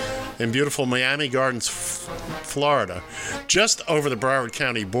in beautiful Miami Gardens, Florida, just over the Broward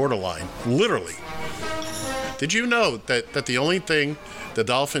County borderline, literally. Did you know that the only thing the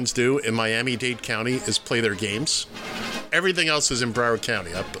Dolphins do in Miami-Dade County is play their games? Everything else is in Broward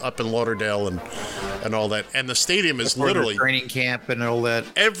County, up in Lauderdale and all that. And the stadium is literally training camp and all that.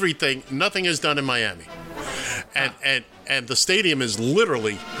 Everything, nothing is done in Miami. And the stadium is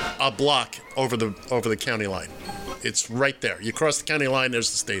literally a block over the county line. It's right there. You cross the county line,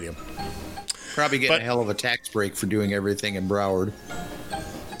 there's the stadium. Probably getting a hell of a tax break for doing everything in Broward.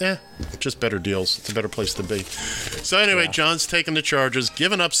 Yeah, just better deals. It's a better place to be. So anyway, John's taking the Chargers,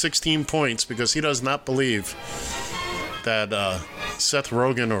 giving up 16 points because he does not believe that Seth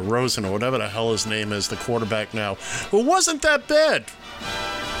Rogen or Rosen or whatever the hell his name is, the quarterback now, who wasn't that bad.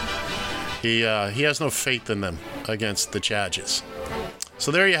 He has no faith in them against the Chargers. So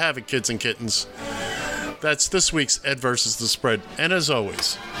there you have it, kids and kittens. That's this week's Ed versus the Spread. And as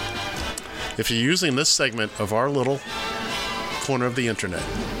always, if you're using this segment of our little corner of the internet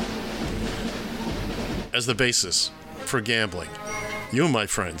as the basis for gambling, you, my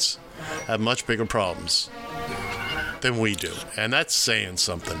friends, have much bigger problems than we do. And that's saying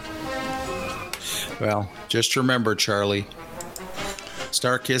something. Well, just remember, Charlie,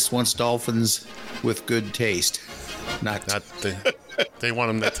 Starkiss wants dolphins with good taste. They want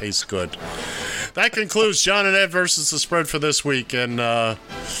them that taste good. That concludes John and Ed versus the Spread for this week. And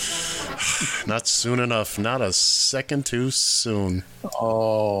not soon enough. Not a second too soon.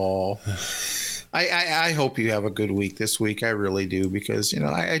 Oh. I hope you have a good week this week. I really do, because,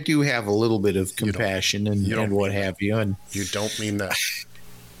 I do have a little bit of compassion and what have you. And you don't mean that.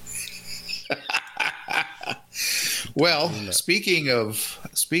 Well, speaking of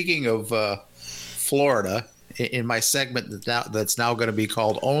Florida, in my segment that's now going to be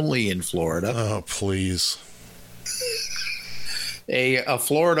called Only in Florida. Oh, please. A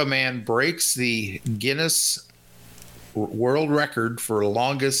Florida man breaks the Guinness World Record for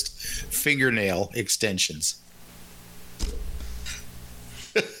longest fingernail extensions.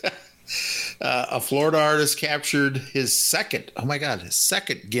 A Florida artist captured his second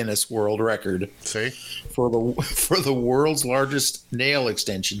Guinness World Record. See? For the world's largest nail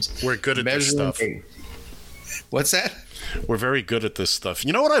extensions. We're good at this stuff. What's that? We're very good at this stuff.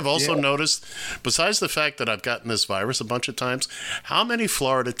 You know what I've also noticed? Besides the fact that I've gotten this virus a bunch of times, how many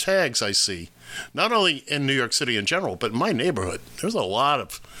Florida tags I see. Not only in New York City in general, but in my neighborhood. There's a lot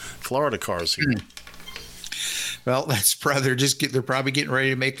of Florida cars here. Well, that's probably they're probably getting ready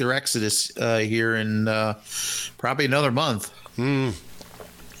to make their exodus here in probably another month.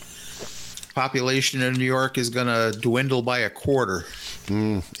 Population in New York is going to dwindle by a quarter.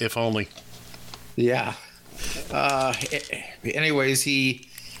 If only. Yeah. Anyways,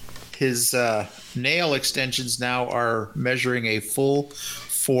 his nail extensions now are measuring a full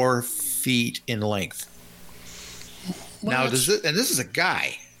 4 feet in length. Well, now, this is a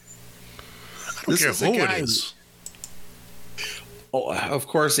guy. I don't care who it is. Oh, of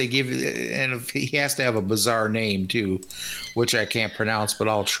course they give, and he has to have a bizarre name too, which I can't pronounce, but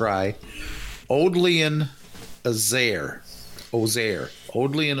I'll try. Odlian Ozair,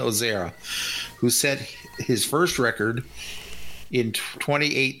 who set his first record in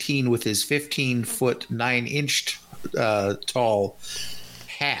 2018 with his 15-foot 9-inch tall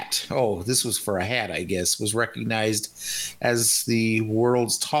hat. Oh, this was for a hat, I guess. Was recognized as the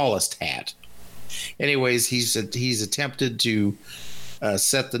world's tallest hat. Anyways, he's attempted to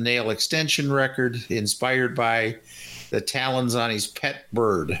set the nail extension record, inspired by the talons on his pet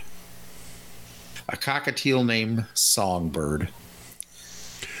bird, a cockatiel named Songbird.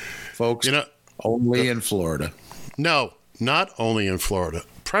 Folks, only in Florida. No, not only in Florida.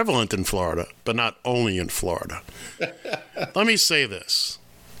 Prevalent in Florida, but not only in Florida. Let me say this.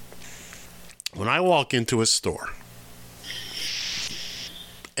 When I walk into a store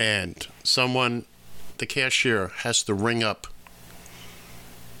and the cashier has to ring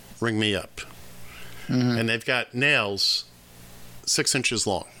me up, and they've got nails 6 inches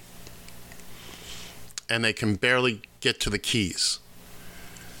long, and they can barely get to the keys.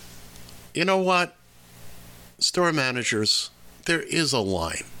 You know what? Store managers, there is a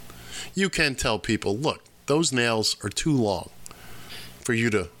line. You can tell people, look, those nails are too long for you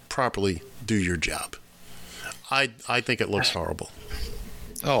to properly do your job. I think it looks horrible.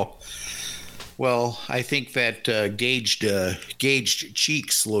 Oh, well, I think that gauged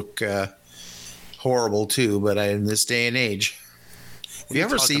cheeks look horrible too, but in this day and age. Have you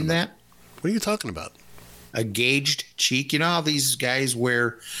ever seen that? What are you talking about? A gauged cheek. You know how these guys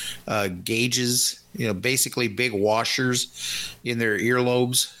wear gauges, basically big washers in their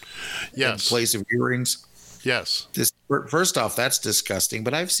earlobes? Yes. In place of earrings? Yes. First off, that's disgusting,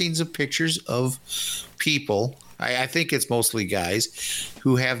 but I've seen some pictures of people, I think it's mostly guys,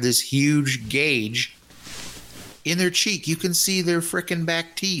 who have this huge gauge in their cheek. You can see their frickin'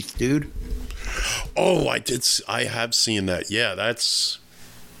 back teeth, dude. Oh, I have seen that. Yeah, that's...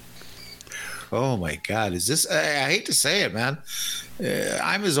 Oh my God! Is this? I hate to say it, man.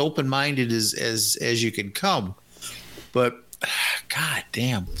 I'm as open-minded as you can come, but God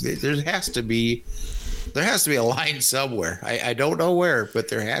damn, there has to be a line somewhere. I don't know where, but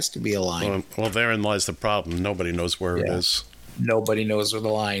there has to be a line. Well, therein lies the problem. Nobody knows where it is. Nobody knows where the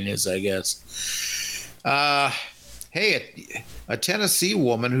line is, I guess. Hey, a Tennessee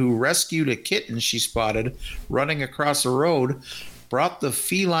woman who rescued a kitten she spotted running across the road brought the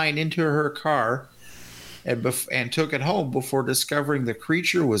feline into her car and took it home before discovering the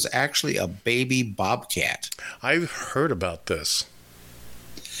creature was actually a baby bobcat. I've heard about this.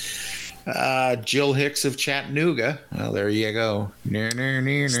 Jill Hicks of Chattanooga. Well, there you go.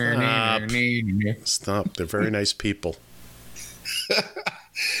 Stop. They're very nice people.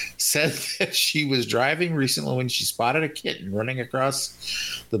 Said that she was driving recently when she spotted a kitten running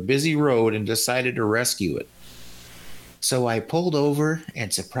across the busy road and decided to rescue it. So I pulled over,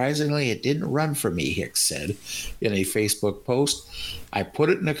 and surprisingly, it didn't run from me, Hicks said in a Facebook post. I put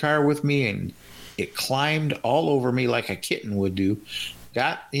it in the car with me, and it climbed all over me like a kitten would do,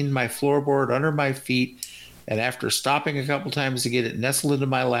 got in my floorboard under my feet, and after stopping a couple times to get it nestled into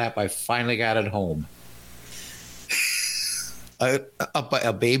my lap, I finally got it home.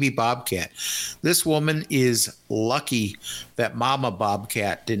 A baby bobcat. This woman is lucky that Mama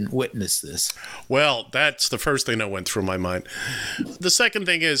Bobcat didn't witness this. Well, that's the first thing that went through my mind. The second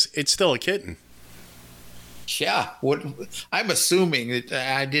thing is, it's still a kitten. Yeah, I'm assuming that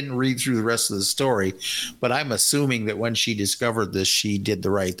I didn't read through the rest of the story, but I'm assuming that when she discovered this, she did the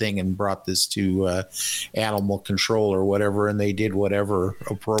right thing and brought this to animal control or whatever, and they did whatever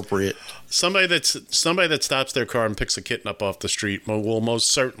appropriate. Somebody that stops their car and picks a kitten up off the street will most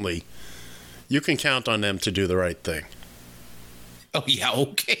certainly, you can count on them to do the right thing. Oh, yeah,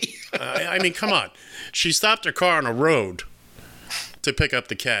 okay. I mean, come on. She stopped her car on a road to pick up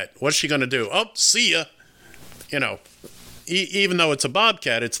the cat. What's she going to do? Oh, see ya. You know, even though it's a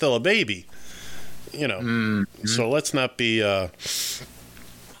bobcat, it's still a baby. You know, Mm-hmm. so let's not be...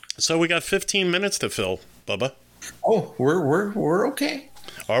 So we got 15 minutes to fill, Bubba. Oh, we're okay.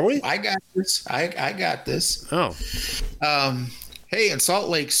 Are we? I got this. I got this. Oh. Hey, in Salt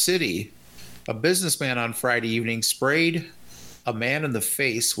Lake City, a businessman on Friday evening sprayed a man in the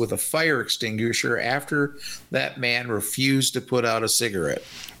face with a fire extinguisher after that man refused to put out a cigarette.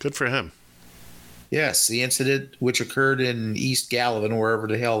 Good for him. Yes, the incident, which occurred in East Gallivan, wherever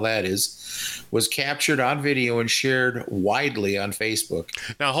the hell that is, was captured on video and shared widely on Facebook.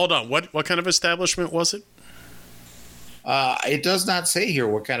 Now, hold on. What kind of establishment was it? It does not say here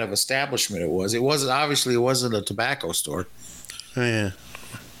what kind of establishment it was. It wasn't a tobacco store. Oh, yeah.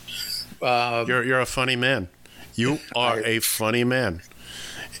 You're a funny man. You are a funny man.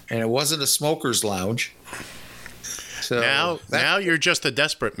 And it wasn't a smoker's lounge. So now you're just a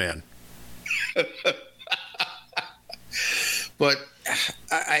desperate man. But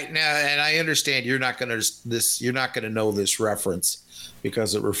I understand you're not going to know this reference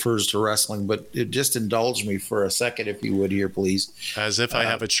because it refers to wrestling. But just indulge me for a second, if you would, here, please. As if I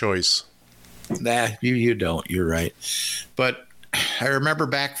have a choice. Nah, you don't. You're right. But I remember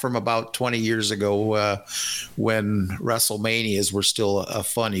back from about 20 years ago when WrestleManias were still a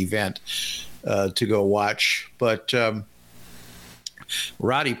fun event to go watch. But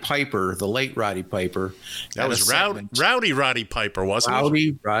Roddy Piper, the late Roddy Piper. That was Rowdy Roddy Piper, wasn't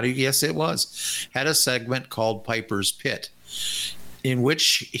it? Roddy, yes, it was. Had a segment called Piper's Pit, in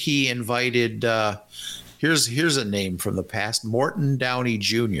which he invited, here's a name from the past, Morton Downey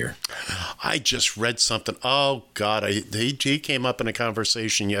Jr. I just read something. Oh, God. He came up in a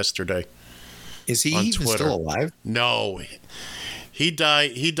conversation yesterday. Is he even still alive? No. He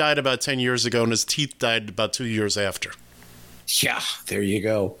died about 10 years ago, and his teeth died about 2 years after. Yeah, there you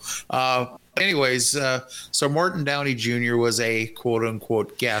go. Anyways, so Morton Downey Jr. was a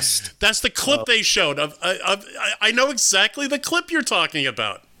quote-unquote guest. That's the clip they showed. I know exactly the clip you're talking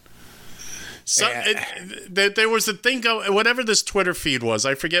about. So there was a thing going, whatever this Twitter feed was,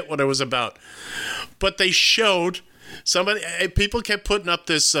 I forget what it was about, but they showed people kept putting up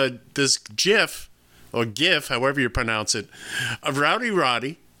this GIF or GIF, however you pronounce it, of Roddy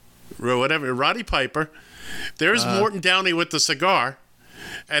Piper. There's Morton Downey with the cigar,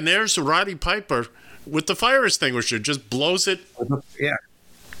 and there's Roddy Piper with the fire extinguisher. Just blows it. Yeah.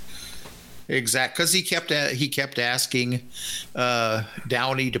 Exactly, because he kept asking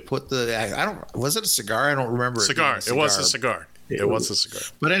Downey to put was it a cigar? I don't remember. Cigar. It was a cigar. It was a cigar.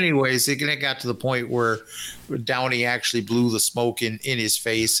 But anyways, it got to the point where Downey actually blew the smoke in his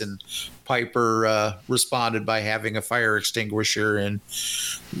face, and Piper responded by having a fire extinguisher and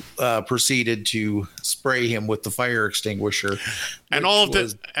proceeded to spray him with the fire extinguisher. And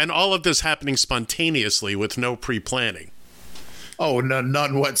all of this happening spontaneously with no pre-planning. Oh,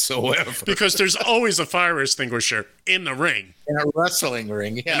 none whatsoever. Because there's always a fire extinguisher in the ring. In a wrestling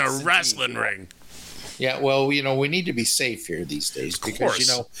ring. Yes, in a wrestling ring. Yeah, well, we need to be safe here these days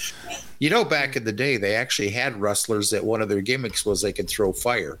because, back in the day, they actually had wrestlers that one of their gimmicks was they could throw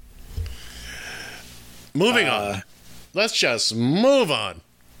fire. Moving on. Let's just move on.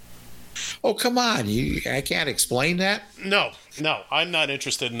 Oh, come on. I can't explain that? No, I'm not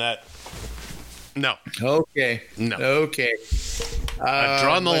interested in that. No. Okay. No. Okay. I've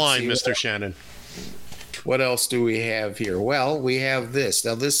drawn the line, Mr. Shannon. What else do we have here? Well, we have this.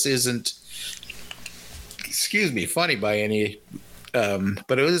 Now, this isn't, funny by any,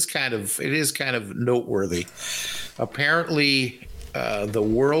 but it is kind of noteworthy. Apparently, the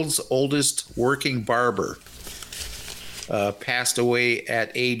world's oldest working barber passed away at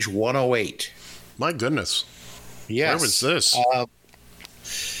age 108. My goodness. Yes. Where was this?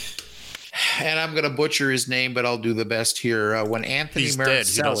 And I'm going to butcher his name, but I'll do the best here. When Anthony He's Maricelli, dead.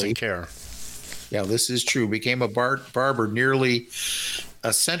 He doesn't care. Yeah, this is true. Became a barber nearly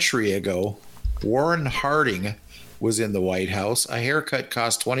a century ago. Warren Harding was in the White House. A haircut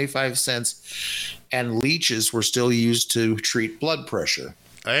cost 25 cents, and leeches were still used to treat blood pressure.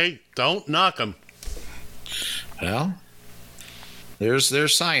 Hey, don't knock them. Well,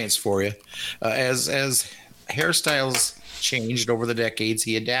 there's science for you. As hairstyles changed over the decades,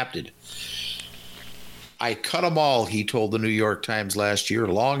 he adapted. I cut them all, he told the New York Times last year.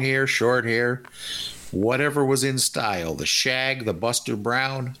 Long hair, short hair, whatever was in style. The shag, the Buster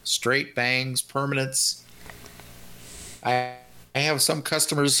Brown, straight bangs, permanents. I have some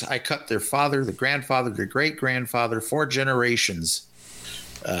customers, I cut their father, the grandfather, the great-grandfather, 4 generations,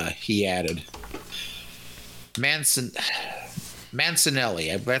 he added.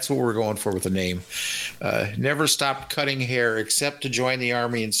 Mancinelli. That's what we're going for with the name. Never stopped cutting hair except to join the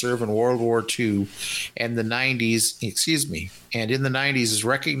Army and serve in World War II and the 90s. And in the 90s is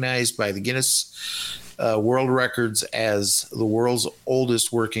recognized by the Guinness World Records as the world's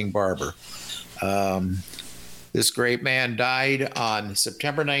oldest working barber. This great man died on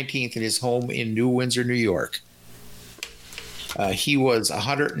September 19th in his home in New Windsor, New York. He was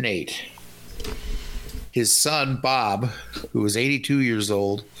 108. His son, Bob, who was 82 years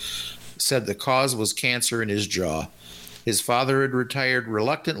old, said the cause was cancer in his jaw. His father had retired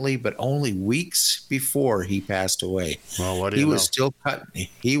reluctantly, but only weeks before he passed away. Well, what do you know?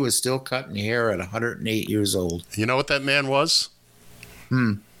 He was still cutting hair at 108 years old. You know what that man was?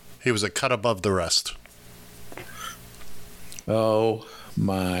 He was a cut above the rest. Oh,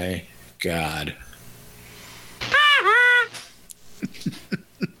 my God.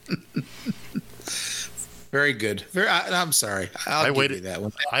 Very good. I'm sorry. I'll give you that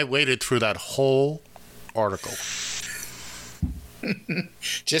one. I waited through that whole article.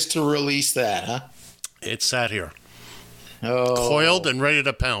 Just to release that, huh? It sat here. Oh. Coiled and ready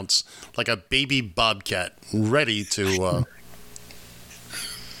to pounce like a baby bobcat, ready to...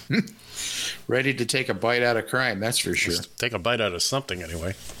 ready to take a bite out of crime, that's for sure. Take a bite out of something,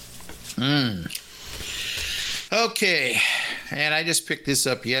 anyway. Okay, and I just picked this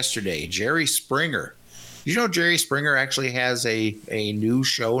up yesterday. Jerry Springer. You know Jerry Springer actually has a new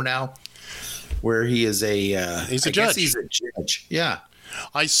show now where he is he's a judge. He's a judge. Yeah.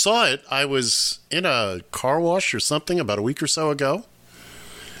 I saw it. I was in a car wash or something about a week or so ago,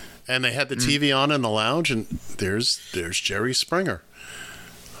 and they had the TV on in the lounge, and there's Jerry Springer.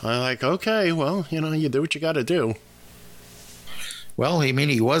 I'm like, okay, well, you do what you got to do. Well, I mean,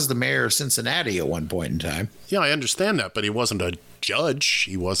 he was the mayor of Cincinnati at one point in time. Yeah, I understand that, but he wasn't a judge.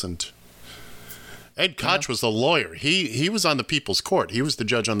 He wasn't. Ed Koch was the lawyer. He was on the People's Court. He was the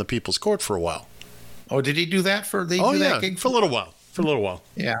judge on the People's Court for a while. Oh, did he do that for the? That gig? For a little while.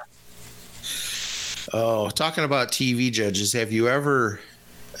 Yeah. Oh, talking about TV judges, have you ever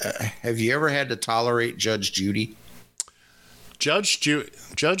had to tolerate Judge Judy? Judge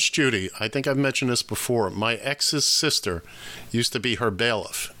Judy, I think I've mentioned this before. My ex's sister used to be her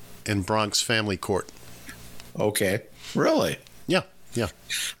bailiff in Bronx Family Court. Okay. Really? Yeah.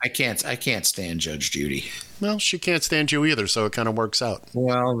 I can't stand Judge Judy. Well, she can't stand you either, so it kind of works out.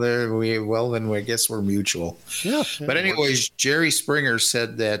 Well, then I guess we're mutual. Yeah. But anyways, Jerry Springer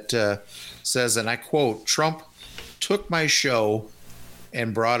said that says, and I quote, "Trump took my show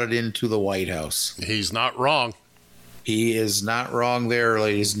and brought it into the White House." He's not wrong. He is not wrong there,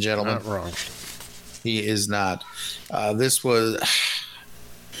 ladies and gentlemen. Not wrong. He is not. This was,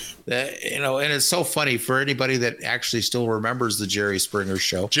 and it's so funny for anybody that actually still remembers the Jerry Springer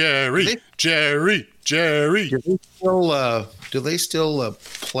show. Jerry. Do they still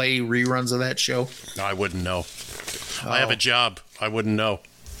play reruns of that show? I wouldn't know. I have a job. I wouldn't know.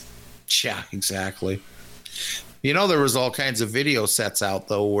 Yeah, exactly. There was all kinds of video sets out,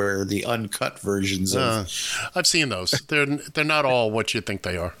 though, where the uncut versions of... I've seen those. They're not all what you think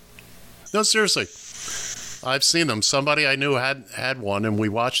they are. No, seriously. I've seen them. Somebody I knew had one, and we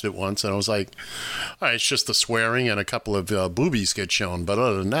watched it once, and I was like, all right, it's just the swearing and a couple of boobies get shown, but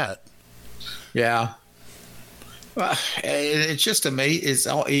other than that... Yeah. It's just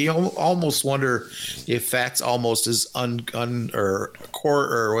amazing. You almost wonder if that's almost as or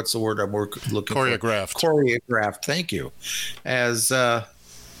what's the word I'm looking choreographed. for? Choreographed. Thank you. As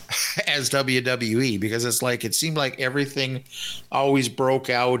WWE, because it's like it seemed like everything always broke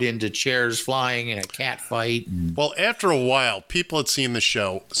out into chairs flying and a cat fight. Well, after a while, people had seen the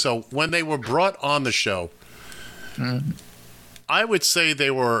show. So when they were brought on the show, I would say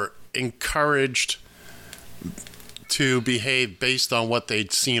they were encouraged to behave based on what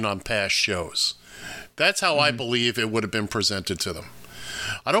they'd seen on past shows. That's how I believe it would have been presented to them.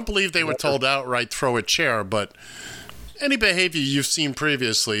 I don't believe they were told outright throw a chair, but any behavior you've seen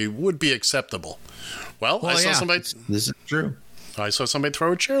previously would be acceptable. Well, I saw somebody... This is true. I saw somebody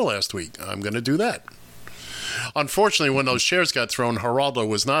throw a chair last week. I'm going to do that. Unfortunately, when those chairs got thrown, Geraldo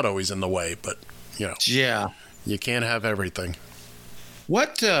was not always in the way, but, Yeah. You can't have everything.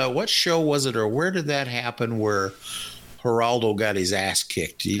 What show was it, or where did that happen where Geraldo got his ass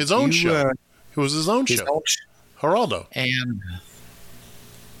kicked? His own show. It was his own show. Geraldo. And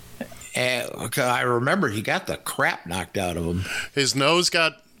I remember he got the crap knocked out of him. His nose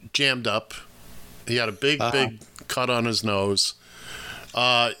got jammed up. He had a big cut on his nose.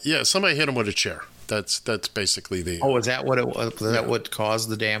 Somebody hit him with a chair. That's basically the... Oh, is that what it was? Was that what caused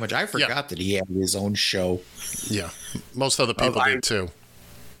the damage? I forgot that he had his own show. Yeah. Most other people did too.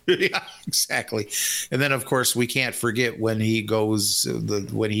 Yeah, exactly. And then, of course, we can't forget when he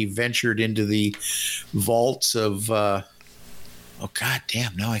when he ventured into the vaults of. Oh God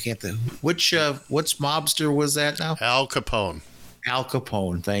damn! Now I can't. Which mobster was that now? Al Capone. Al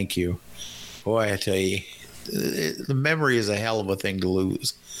Capone. Thank you. Boy, I tell you, the memory is a hell of a thing to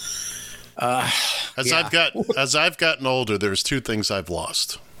lose. As I've gotten older, there's two things I've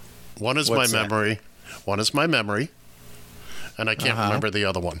lost. One is my memory. One is my memory, and I can't remember the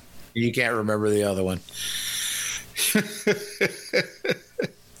other one. You can't remember the other one.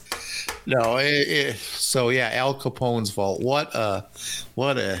 No. So yeah, Al Capone's Vault. What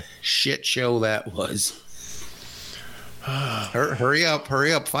a shit show that was. Hurry up!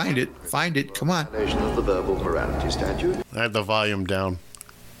 Find it! Come on. Of the verbal morality statute. I have the volume down.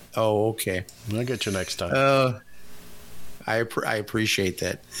 Oh, okay. I'll get you next time. I appreciate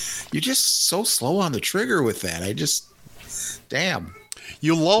that. You're just so slow on the trigger with that. Damn.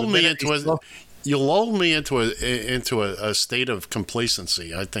 You lulled me into a state of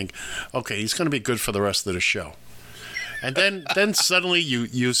complacency. I think, okay, he's going to be good for the rest of the show, and then suddenly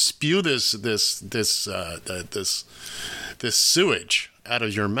you spew this sewage out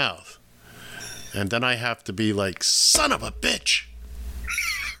of your mouth, and then I have to be like, son of a bitch.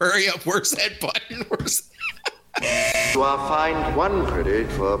 Hurry up! Where's that button? You are fined 1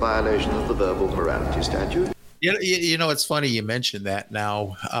 credit for a violation of the verbal morality statute. You know, it's funny you mentioned that.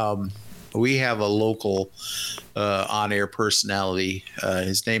 Now, we have a local on-air personality.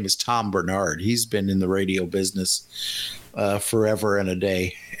 His name is Tom Bernard. He's been in the radio business forever and a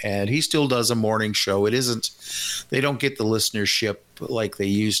day, and he still does a morning show. They don't get the listenership like they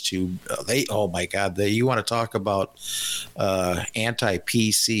used to. Oh my God, you want to talk about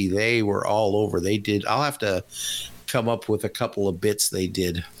anti-PC? They were all over. They did. I'll have to come up with a couple of bits they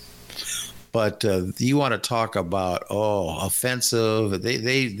did. But you want to talk about offensive?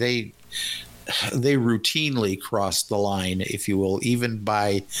 They routinely crossed the line, if you will, even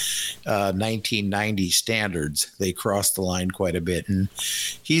by 1990 standards. They crossed the line quite a bit, and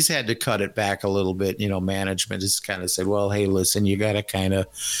he's had to cut it back a little bit. You know, management has kind of said, "Well, hey, listen, you got to kind of,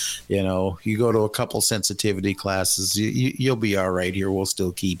 you go to a couple sensitivity classes, you'll be all right here. We'll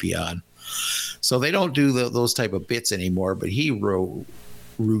still keep you on." So they don't do those type of bits anymore. But he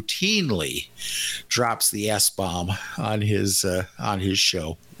routinely drops the S-bomb on his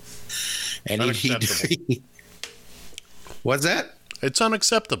show. And he what's that? It's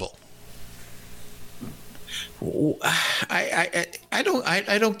unacceptable. I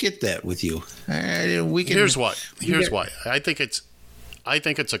don't get that with you. Here's why. I think it's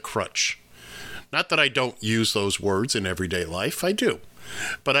a crutch. Not that I don't use those words in everyday life. I do.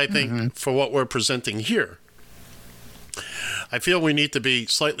 But I think for what we're presenting here, I feel we need to be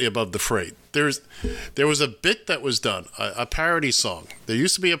slightly above the fray. There was a bit that was done, a parody song. There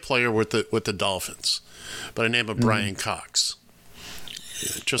used to be a player with the Dolphins by the name of Brian Cox.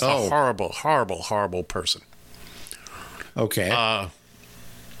 Just a horrible, horrible, horrible person. Okay.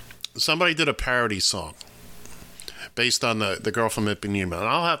 Somebody did a parody song based on the girl from Ipanema, and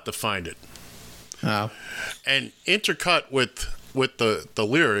I'll have to find it. Oh. And intercut with the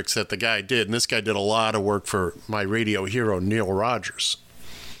lyrics that the guy did, and this guy did a lot of work for my radio hero, Neil Rogers,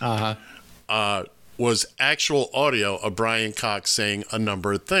 was actual audio of Brian Cox saying a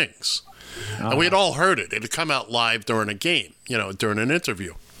number of things. And we had all heard it. It had come out live during a game, during an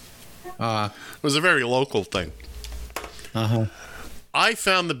interview. It was a very local thing. I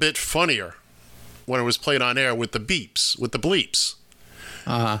found the bit funnier when it was played on air with the beeps, with the bleeps.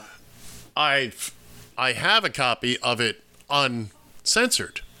 I have a copy of it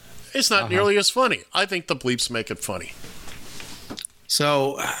uncensored. It's not nearly as funny. I think the bleeps make it funny.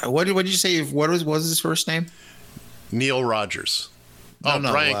 So, what did you say? What was his first name? Neil Rogers.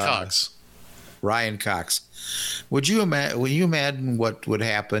 Brian Cox. Ryan Cox. Would you imagine what would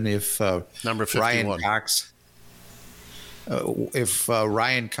happen if number 51.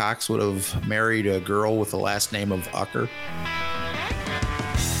 Ryan Cox would have married a girl with the last name of Ucker?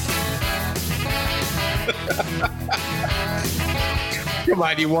 Come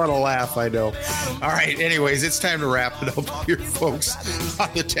on, you want to laugh, I know. All right, anyways, it's time to wrap it up here, folks, on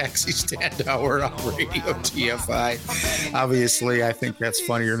the Taxi Stand Hour on Radio TFI. Obviously, I think that's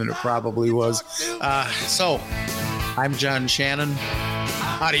funnier than it probably was. So, I'm John Shannon.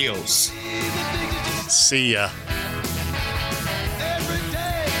 Adios. See ya.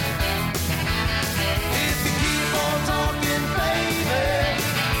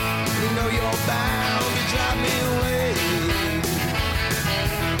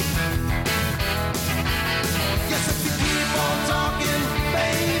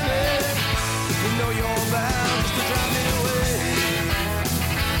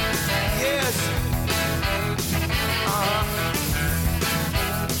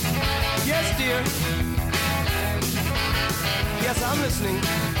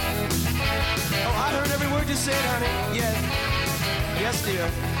 Oh, I heard every word you said, honey. Yes. Yes, dear.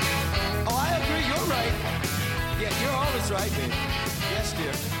 Oh, I agree. You're right. Yeah, you're always right, baby. Yes,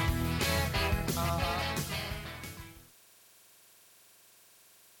 dear.